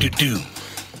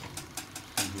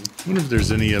wonder if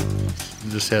there's any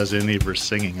of this has any of her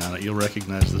singing on it. You'll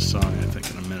recognize the song, I think,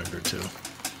 in a minute or two.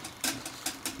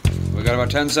 We got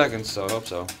about 10 seconds, so I hope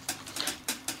so.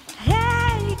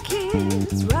 Hey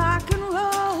kids, rock and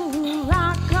roll,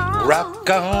 rock on. Rock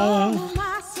on.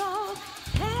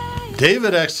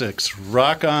 David Essex,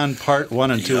 Rock On Part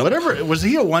 1 and 2. Yep. Whatever. Was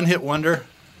he a one-hit wonder?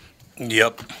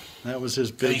 Yep. That was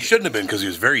his big. He shouldn't have been because he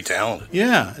was very talented.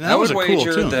 Yeah, and that was a cool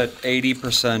wager tune. that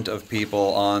 80% of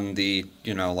people on the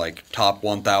like top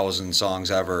 1,000 songs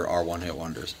ever are one-hit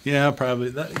wonders. Yeah,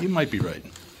 probably. You might be right.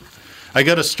 I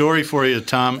got a story for you,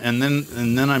 Tom, and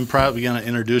then I'm probably going to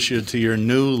introduce you to your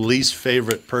new least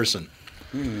favorite person.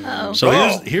 Oh. So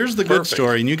here's the good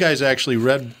story, and you guys actually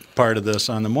read part of this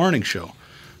on the morning show.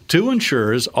 Two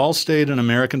insurers, Allstate and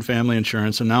American Family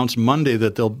Insurance, announced Monday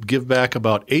that they'll give back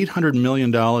about $800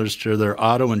 million to their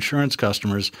auto insurance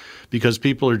customers because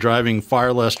people are driving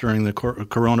far less during the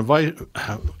coronavirus.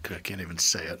 I can't even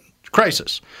say it.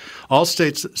 Crisis.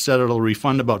 Allstate said it'll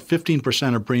refund about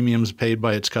 15% of premiums paid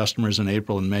by its customers in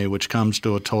April and May, which comes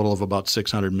to a total of about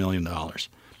 $600 million.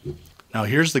 Now,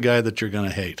 here's the guy that you're going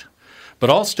to hate. But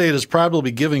Allstate is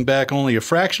probably giving back only a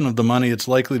fraction of the money it's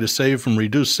likely to save from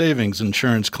reduced savings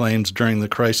insurance claims during the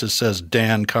crisis, says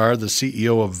Dan Carr, the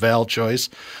CEO of ValChoice,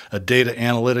 a data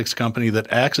analytics company that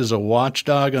acts as a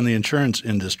watchdog on the insurance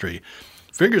industry.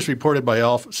 Figures reported by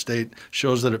Allstate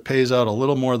shows that it pays out a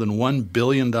little more than $1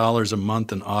 billion a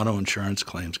month in auto insurance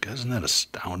claims. God, isn't that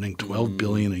astounding? $12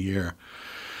 billion a year.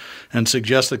 And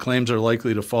suggests that claims are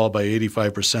likely to fall by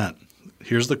 85%.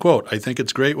 Here's the quote. I think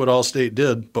it's great what Allstate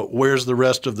did, but where's the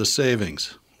rest of the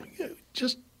savings?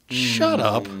 Just shut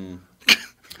up.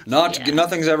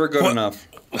 Nothing's ever good enough.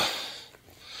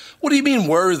 What do you mean,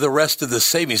 where are the rest of the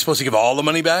savings? You're supposed to give all the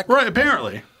money back? Right,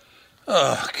 apparently.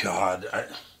 Oh, God.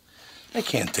 I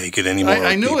can't take it anymore.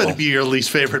 I knew it'd be your least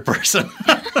favorite person.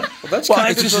 That's Well,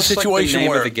 kind it's of just a like situation the name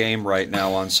where- of the game right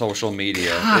now on social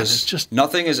media. God, is it's just-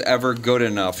 nothing is ever good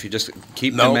enough. You just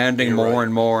keep Nope, demanding you're more right.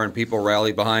 and more, and people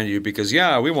rally behind you because,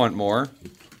 we want more.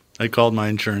 I called my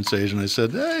insurance agent. I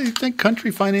said, hey, you think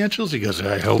Country Financials? He goes,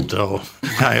 I hope so.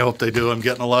 I hope they do. I'm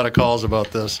getting a lot of calls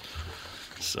about this.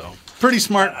 So pretty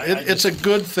smart. It's a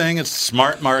good thing. It's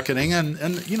smart marketing.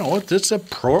 And you know what? It's a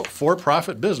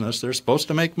for-profit business. They're supposed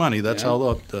to make money. That's how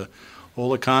the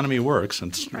whole economy works.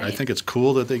 And I think it's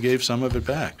cool that they gave some of it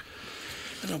back.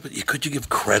 I know, but could you give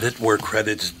credit where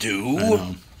credit's due?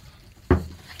 I know.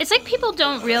 It's like people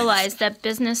don't realize that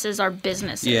businesses are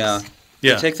businesses. Yeah.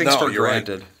 They take things for you're right.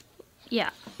 granted. Yeah.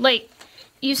 Like,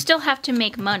 you still have to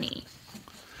make money.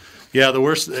 Yeah, the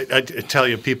worst, I tell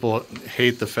you, people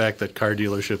hate the fact that car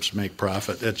dealerships make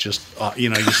profit. It's just,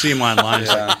 you see them online.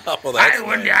 It's like, Well, that's it's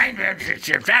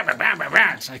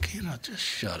like, just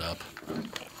shut up.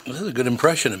 This is a good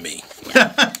impression of me.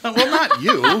 Well, not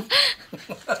you.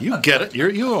 You get it.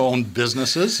 You own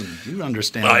businesses, and you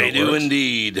understand how I it do works.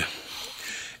 indeed.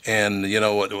 And you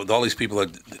know what? With all these people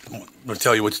that will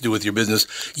tell you what to do with your business,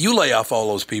 you lay off all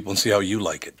those people and see how you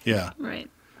like it. Yeah. Right.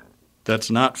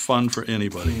 That's not fun for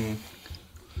anybody.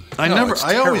 I it's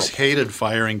always terrible. hated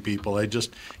firing people. I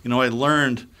just, I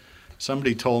learned,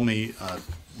 somebody told me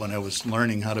when I was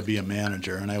learning how to be a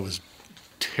manager, and I was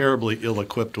terribly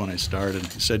ill-equipped when I started.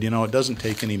 He said, it doesn't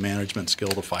take any management skill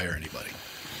to fire anybody.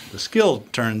 The skill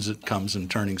comes in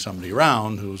turning somebody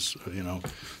around who's,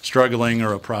 struggling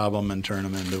or a problem and turn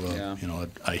them into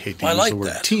I hate to I use like the word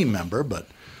that. team member, but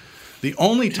the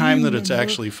only time that it's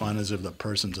actually fun is if the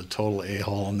person's a total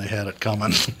a-hole and they had it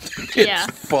coming. Yeah.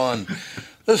 Fun.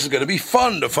 This is going to be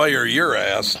fun to fire your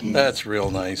ass. That's real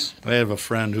nice. I have a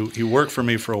friend who he worked for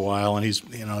me for a while, and he's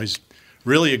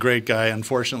really a great guy.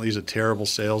 Unfortunately, he's a terrible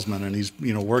salesman, and he's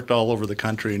worked all over the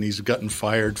country, and he's gotten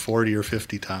fired 40 or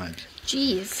 50 times.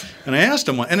 Jeez. And I asked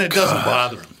him, and it doesn't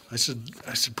bother him. I said,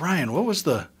 Brian, what was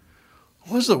the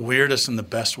weirdest and the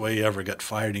best way you ever got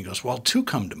fired? And he goes, well, two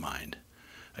come to mind.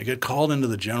 I got called into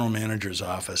the general manager's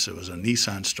office. It was a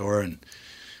Nissan store in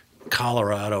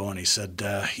Colorado, and he said,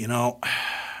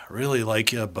 really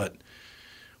like you, but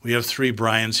we have 3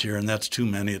 Brians here, and that's too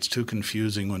many. It's too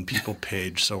confusing when people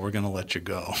page, so we're going to let you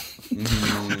go.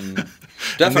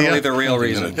 Definitely the real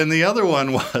reason. And the other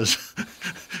one was,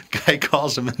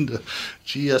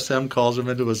 GSM calls him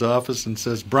into his office and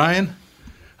says, Brian,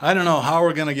 I don't know how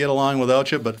we're going to get along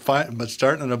without you, but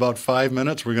starting in about 5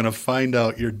 minutes, we're going to find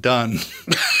out you're done.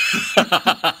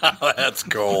 That's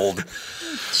gold.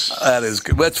 That is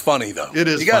good. That's funny, though. It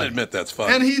is You got to funny. admit that's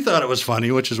funny. And he thought it was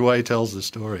funny, which is why he tells the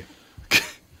story.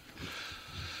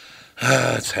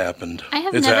 It's happened. I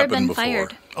have It's never happened been before.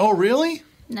 fired. Oh, really?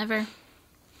 Never.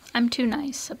 I'm too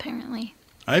nice, apparently.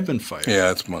 I've been fired. Yeah,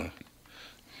 it's money.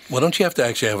 Well, don't you have to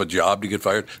actually have a job to get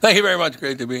fired? Thank you very much.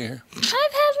 Great to be here. I've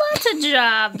had lots of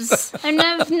jobs.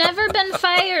 I've never been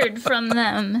fired from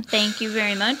them. Thank you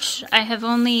very much. I have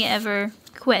only ever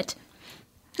quit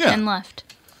and left.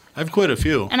 I've quit a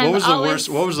few. And What I've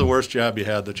was the worst job you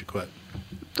had that you quit?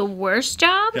 The worst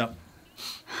job?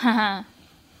 Yeah.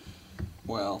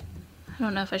 Well, I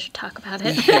don't know if I should talk about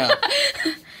it. yeah.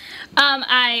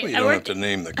 I don't worked, have to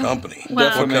name the company.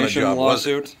 Well, what kind of job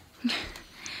lawsuit? was it?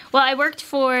 Well, I worked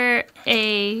for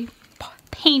a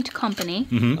paint company.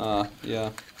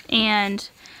 Yeah. And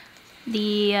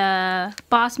the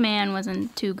boss man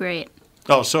wasn't too great.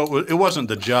 Oh, so it wasn't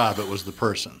the job; it was the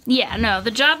person. Yeah, no,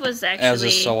 the job was actually... As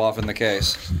is so often the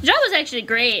case. The job was actually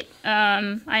great.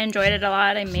 I enjoyed it a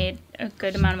lot. I made a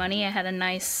good amount of money. I had a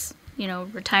nice,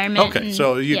 retirement. Okay,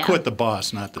 so you quit the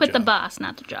boss, not the job. Quit the boss,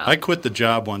 not the job. I quit the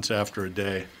job once after a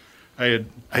day. I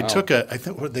took I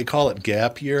think what they call it,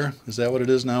 gap year. Is that what it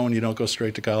is now when you don't go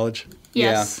straight to college?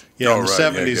 Yes. Yeah, in the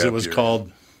right, 70s it was year.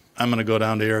 called, I'm going to go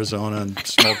down to Arizona and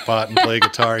smoke pot and play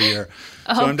guitar year.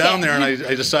 So I'm down there, and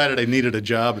I decided I needed a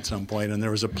job at some point, and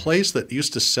there was a place that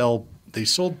used to they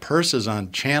sold purses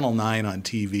on Channel 9 on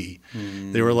TV.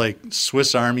 They were like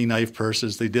Swiss Army knife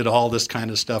purses. They did all this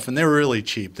kind of stuff, and they were really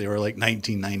cheap. They were like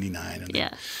 $19.99. And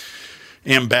Yeah.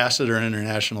 Ambassador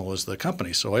International was the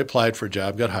company. So I applied for a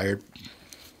job, got hired,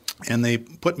 and they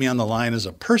put me on the line as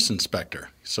a purse inspector.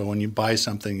 So when you buy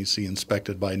something, you see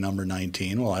inspected by number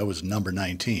 19. Well, I was number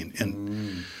 19.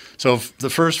 And so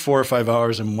the first 4 or 5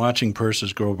 hours, I'm watching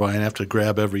purses go by, and I have to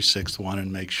grab every sixth one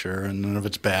and make sure. And then if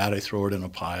it's bad, I throw it in a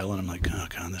pile, and I'm like, oh,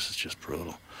 God, this is just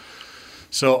brutal.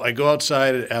 So I go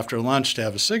outside after lunch to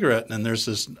have a cigarette, and there's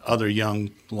this other young,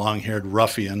 long-haired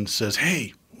ruffian says,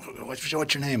 hey, what's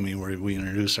your name? We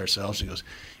introduce ourselves. He goes,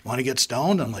 you want to get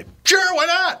stoned? I'm like, sure, why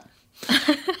not?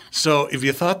 So if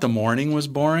you thought the morning was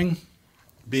boring,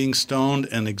 being stoned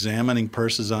and examining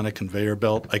purses on a conveyor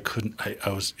belt, I couldn't.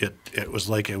 It was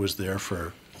like I was there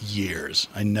for years.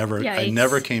 I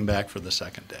never came back for the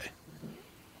second day.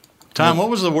 Tom, what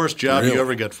was the worst job you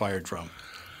ever got fired from?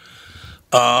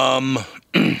 The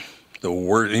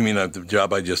worst. You mean the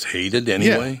job I just hated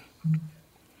anyway? Yeah.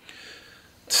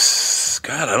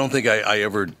 God, I don't think I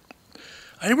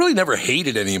really never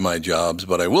hated any of my jobs,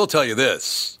 but I will tell you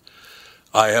this.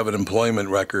 I have an employment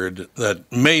record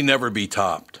that may never be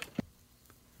topped.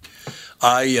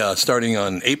 Starting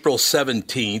on April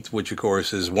 17th, which of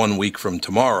course is 1 week from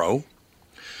tomorrow,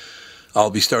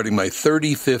 I'll be starting my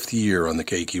 35th year on the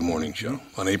KQ Morning Show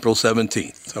on April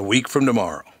 17th, a week from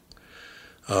tomorrow.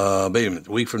 Wait a minute,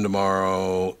 a week from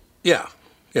tomorrow. Yeah,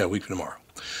 a week from tomorrow.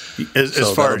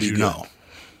 As far as you know.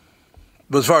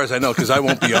 But as far as I know, because I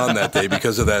won't be on that day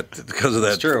because of that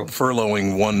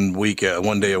furloughing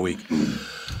 1 day a week.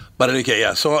 But in any case,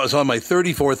 yeah. So on my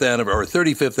 34th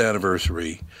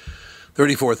anniversary,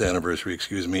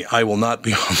 I will not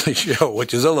be on the show,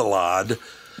 which is a little odd.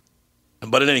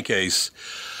 But in any case,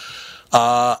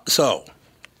 so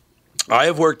I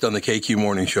have worked on the KQ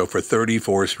Morning Show for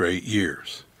 34 straight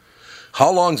years.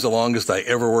 How long's the longest I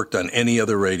ever worked on any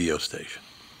other radio station?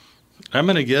 I'm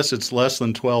going to guess it's less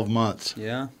than 12 months.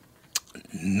 Yeah.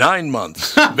 9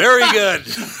 months. Very good.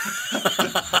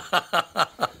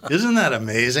 Isn't that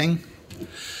amazing?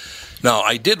 Now,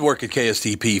 I did work at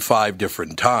KSTP 5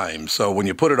 different times, so when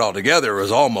you put it all together, it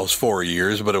was almost 4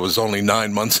 years, but it was only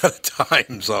 9 months at a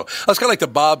time. So I was kind of like the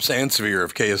Bob Sansevier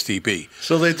of KSTP.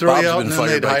 So they'd throw Bob's you out been and then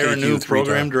they'd hire a new KQ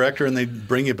program director and they'd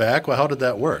bring you back? Well, how did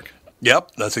that work?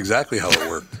 Yep, that's exactly how it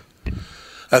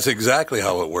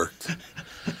worked.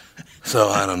 So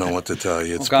I don't know what to tell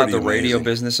you. It's pretty amazing. Radio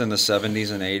business in the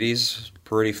 70s and 80s,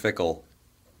 pretty fickle.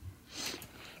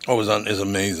 Oh, it was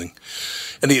amazing.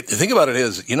 And the thing about it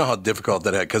is, you know how difficult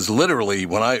that is? Because literally,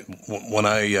 when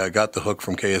I got the hook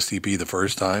from KSTP the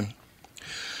first time,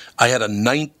 I had a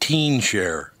 19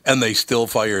 share, and they still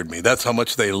fired me. That's how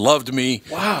much they loved me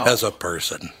as a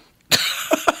person.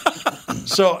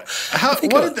 So,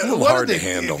 what did they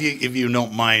handle? If you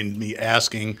don't mind me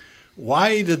asking,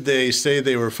 why did they say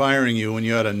they were firing you when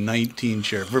you had a 19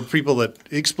 share? For people that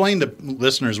explain to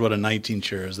listeners what a 19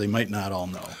 share is, they might not all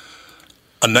know.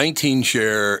 A 19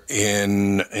 share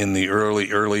in the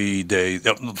early days.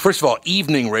 First of all,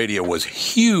 evening radio was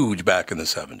huge back in the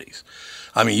 70s.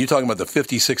 I mean, you're talking about the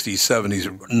 50s, 60s,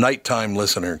 70s, nighttime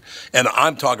listener. And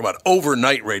I'm talking about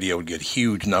overnight radio would get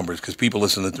huge numbers because people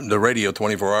listen to the radio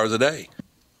 24 hours a day.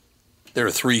 There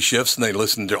are 3 shifts, and they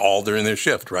listen to all during their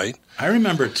shift, right? I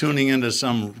remember tuning into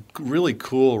some really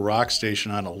cool rock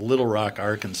station out of Little Rock,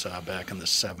 Arkansas back in the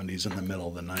 70s in the middle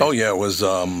of the night. Oh, yeah, it was...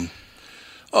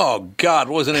 oh, God,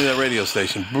 what was the name of that radio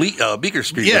station? Beaker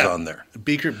Street was on there.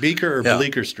 Beaker or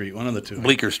Bleecker Street, one of the two.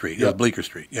 Bleecker Street. Yep. Yeah, Bleecker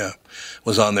Street,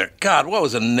 was on there. God, what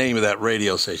was the name of that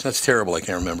radio station? That's terrible, I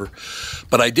can't remember.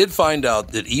 But I did find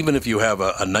out that even if you have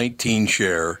a 19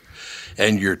 share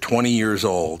and you're 20 years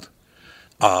old,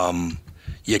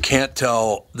 you can't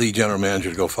tell the general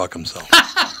manager to go fuck himself.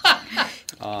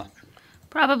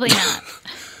 Probably not.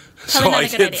 So I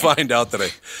did find out that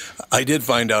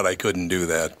I couldn't do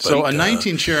that. But, so a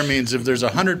 19 share means if there's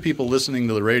 100 people listening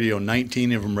to the radio,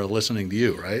 19 of them are listening to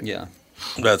you, right? Yeah.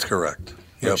 That's correct.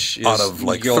 Yep. Out of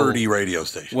like 30 radio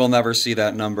stations. We'll never see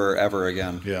that number ever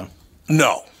again. Yeah.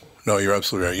 No, you're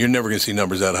absolutely right. You're never going to see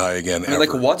numbers that high again, ever.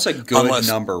 Like, what's a good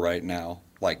number right now?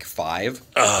 Like 5?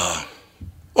 No.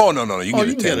 You can get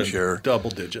a 10 share. Double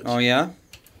digits. Oh, yeah?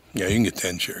 Yeah, you can get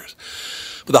 10 shares.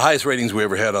 But the highest ratings we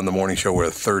ever had on the morning show were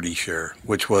a 30 share,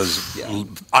 which was,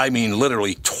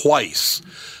 literally twice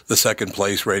the second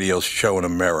place radio show in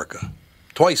America.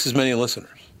 Twice as many listeners.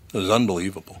 It was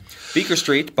unbelievable. Beaker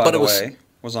Street, by the way,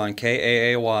 was on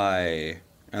KAAY.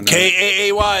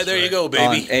 KAAY, there you go, baby.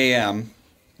 On AM,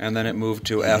 and then it moved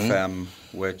to FM,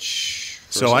 which...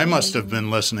 So I must have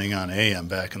been listening on AM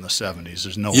back in the 70s.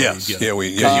 There's no way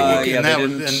you get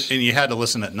it. And you had to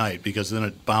listen at night because then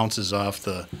it bounces off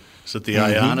the... Is it the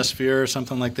ionosphere or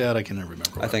something like that? I can't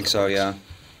remember. I think so, yeah.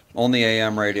 Only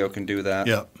AM radio can do that.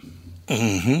 Yep.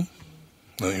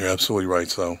 No, you're absolutely right,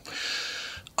 so...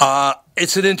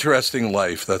 it's an interesting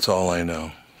life. That's all I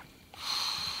know.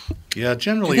 Yeah,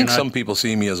 generally. Do you think some people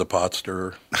see me as a pot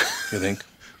stirrer? You think?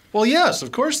 Well, yes,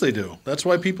 of course they do. That's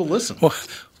why people listen.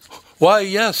 Why,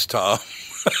 yes, Tom.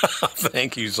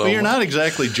 Thank you so much. Well, you're not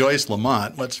exactly Joyce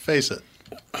Lamont. Let's face it.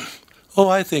 Oh,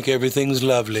 I think everything's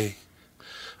lovely.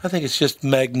 I think it's just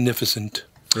magnificent.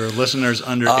 For listeners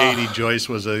under 80, Joyce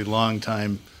was a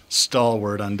longtime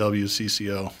stalwart on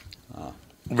WCCO.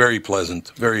 Very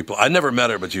pleasant. I never met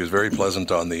her, but she was very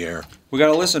pleasant on the air. We got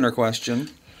a listener question.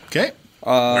 Okay.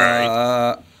 All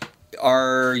right.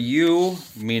 Are you,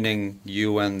 meaning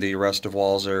you and the rest of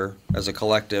Walser as a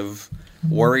collective,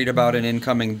 worried about an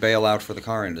incoming bailout for the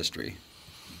car industry?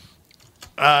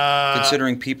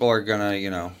 Considering people are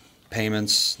going to,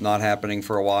 payments not happening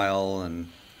for a while and...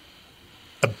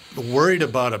 Worried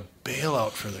about a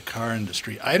bailout for the car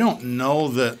industry. I don't know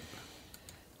that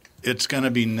it's going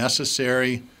to be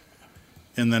necessary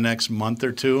in the next month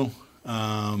or two.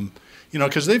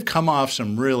 Because they've come off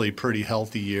some really pretty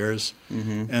healthy years,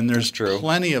 and there's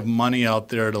plenty of money out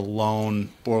there to loan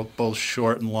both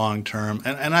short and long term.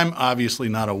 And I'm obviously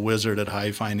not a wizard at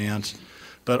high finance,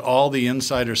 but all the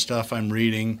insider stuff I'm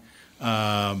reading,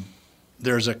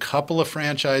 there's a couple of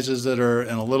franchises that are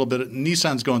in a little bit.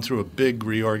 Nissan's going through a big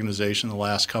reorganization the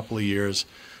last couple of years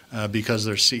because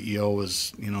their CEO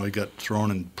was, he got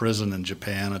thrown in prison in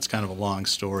Japan. It's kind of a long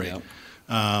story. Yep.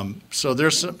 So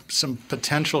there's some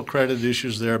potential credit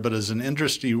issues there, but as an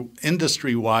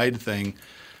industry-wide thing,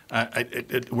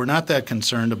 we're not that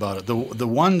concerned about it. The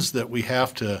ones that we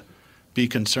have to be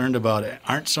concerned about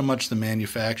aren't so much the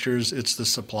manufacturers, it's the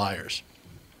suppliers.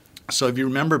 So if you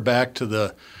remember back to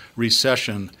the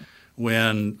recession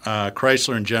when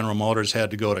Chrysler and General Motors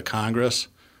had to go to Congress,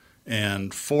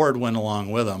 and Ford went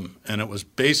along with them, and it was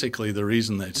basically the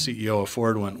reason that CEO of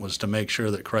Ford went was to make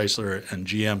sure that Chrysler and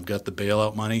GM got the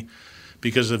bailout money,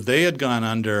 because if they had gone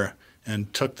under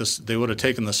and took this, they would have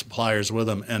taken the suppliers with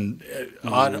them, and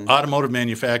automotive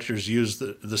manufacturers use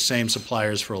the same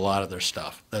suppliers for a lot of their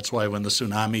stuff. That's why when the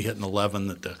tsunami hit in 2011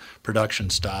 that the production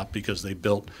stopped, because they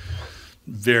built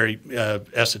very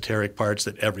esoteric parts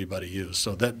that everybody used.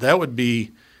 So that would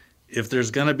be, if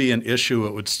there's going to be an issue,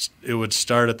 it would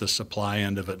start at the supply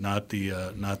end of it, not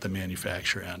the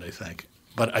manufacturer end, I think.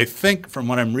 But I think from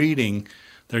what I'm reading,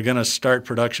 they're going to start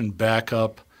production back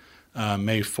up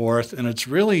May 4th, and it's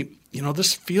really,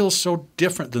 this feels so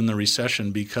different than the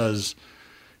recession because,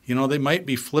 they might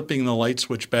be flipping the light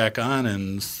switch back on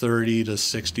in 30 to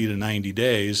 60 to 90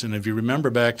 days. And if you remember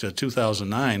back to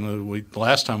 2009, the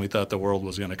last time we thought the world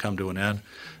was going to come to an end,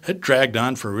 it dragged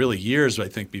on for really years, I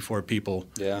think, before people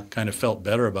kind of felt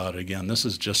better about it again. This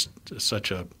is just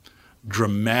such a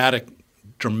dramatically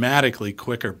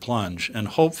quicker plunge, and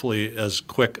hopefully as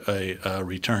quick a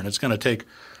return. It's going to take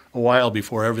a while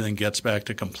before everything gets back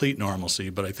to complete normalcy,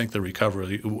 but I think the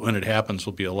recovery, when it happens,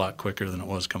 will be a lot quicker than it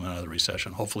was coming out of the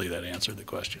recession. Hopefully that answered the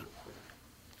question.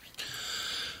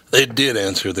 It did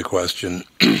answer the question.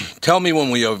 Tell me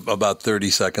when we have about 30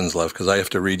 seconds left, because I have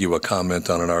to read you a comment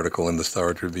on an article in the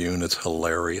Star Tribune. It's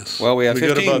hilarious. Well, we have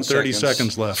 15 got about 30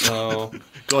 seconds left. So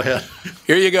go ahead.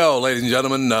 Here you go, ladies and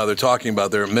gentlemen. They're talking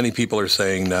about, many people are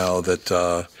saying now that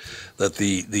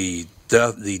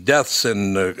the deaths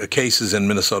and cases in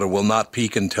Minnesota will not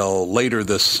peak until later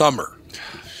this summer,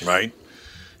 right?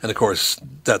 And, of course,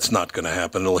 that's not going to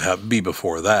happen. It'll be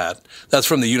before that. That's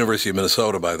from the University of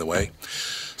Minnesota, by the way.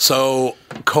 So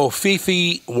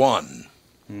Kofifi won.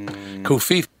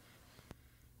 Kofifi.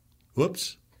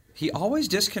 Whoops. He always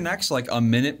disconnects like a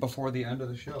minute before the end of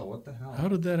the show. What the hell? How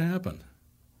did that happen?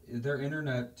 Their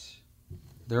internet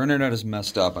Their internet is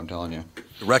messed up, I'm telling you.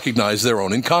 Recognize their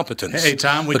own incompetence. Hey,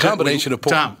 Tom, we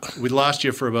lost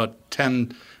you for about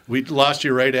 10. We lost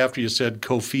you right after you said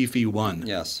Kofifi won.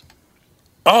 Yes.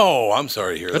 Oh, I'm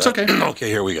sorry to hear that. That's okay. Okay,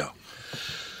 here we go.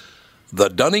 The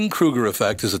Dunning-Kruger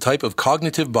effect is a type of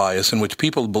cognitive bias in which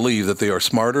people believe that they are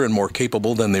smarter and more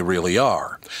capable than they really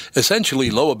are.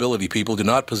 Essentially, low-ability people do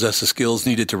not possess the skills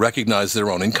needed to recognize their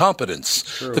own incompetence.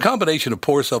 True. The combination of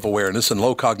poor self-awareness and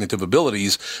low cognitive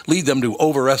abilities lead them to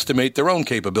overestimate their own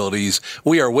capabilities.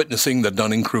 We are witnessing the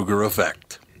Dunning-Kruger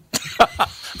effect.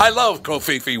 I love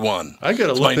Kofifi 1. I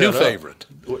gotta look my that new up. favorite.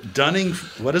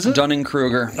 What is it?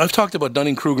 Dunning-Kruger. I've talked about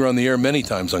Dunning-Kruger on the air many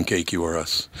times on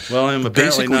KQRS. Well, I'm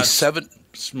apparently basically not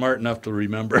smart enough to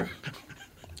remember.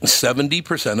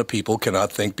 70% of people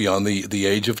cannot think beyond the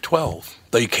age of 12.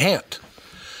 They can't.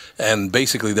 And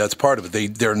basically that's part of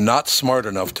it. They're not smart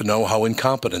enough to know how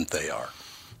incompetent they are.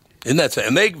 And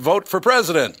they vote for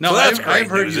president. No, so that's I've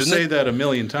heard news, you say that a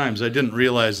million times. I didn't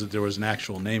realize that there was an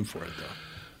actual name for it, though.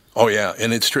 Oh, yeah,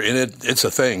 and it's true. And it's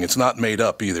a thing. It's not made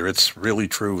up either. It's really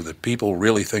true that people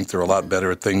really think they're a lot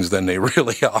better at things than they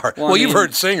really are. Well, you've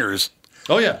heard singers.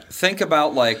 Oh, yeah. Think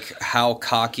about, like, how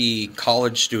cocky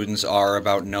college students are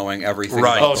about knowing everything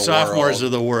about the world. Sophomores are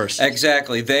the worst.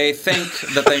 Exactly. They think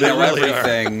that they know really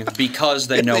everything because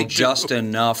they know just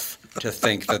enough to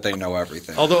think that they know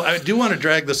everything. Although I do want to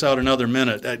drag this out another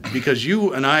minute because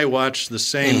you and I watched the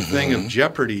same thing of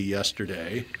Jeopardy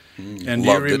yesterday. And do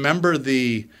you remember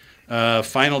the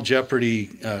Final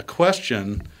Jeopardy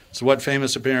question? So what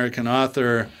famous American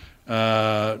author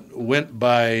went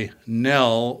by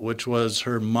Nell, which was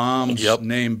her mom's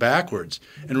name backwards?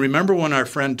 And remember when our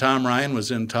friend Tom Ryan was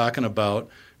in talking about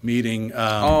meeting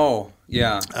the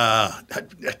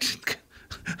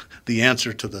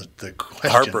answer to the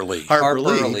question. Harper Lee.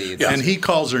 Yes. And he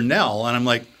calls her Nell, and I'm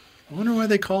like, I wonder why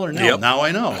they call her Nell. Yep. Now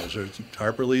I know.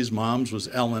 Harper Lee's mom's was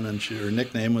Ellen, and her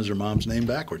nickname was her mom's name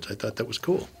backwards. I thought that was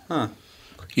cool. Huh.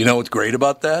 You know what's great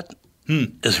about that?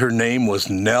 Is her name was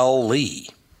Nell Lee.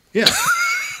 Yeah.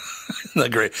 Isn't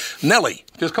that great? Nellie.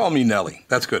 Just call me Nellie.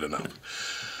 That's good enough.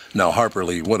 Now, Harper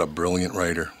Lee, what a brilliant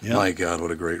writer. Yep. My God,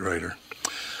 what a great writer.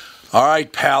 All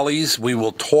right, pallies, we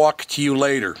will talk to you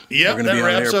later. Yep, We're going to be on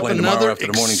an airplane tomorrow after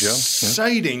the morning show.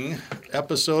 Exciting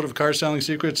episode of Car Selling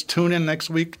Secrets. Tune in next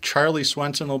week. Charlie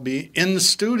Swenson will be in the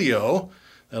studio.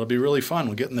 That'll be really fun.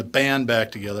 We're getting the band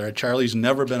back together. Charlie's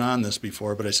never been on this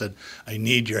before, but I said, I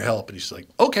need your help. And he's like,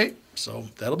 okay. So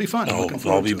that'll be fun.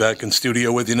 I'll be back in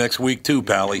studio with you next week too,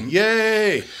 Pally.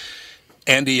 Yay!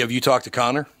 Andy, have you talked to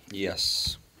Connor?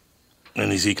 Yes.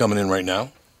 And is he coming in right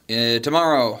now?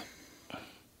 Tomorrow.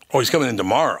 Oh, he's coming in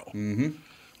tomorrow? Mm-hmm.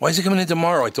 Why is he coming in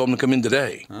tomorrow? I told him to come in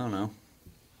today. I don't know.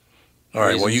 All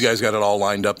right, well, you guys got it all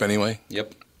lined up anyway?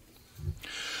 Yep.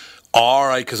 All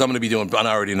right, because I'm going to be doing, I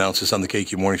already announced this on the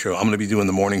KQ Morning Show, I'm going to be doing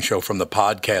the morning show from the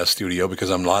podcast studio because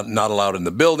I'm not allowed in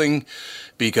the building,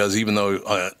 because even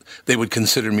though they would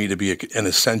consider me to be an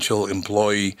essential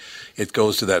employee, it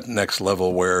goes to that next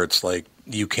level where it's like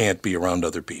you can't be around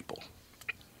other people.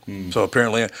 So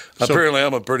apparently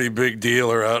I'm a pretty big deal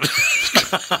around.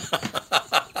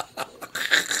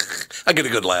 I get a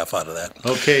good laugh out of that.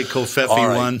 Okay,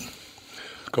 Kofefi 1.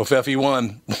 Kofefi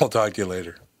 1. We'll talk to you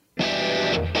later.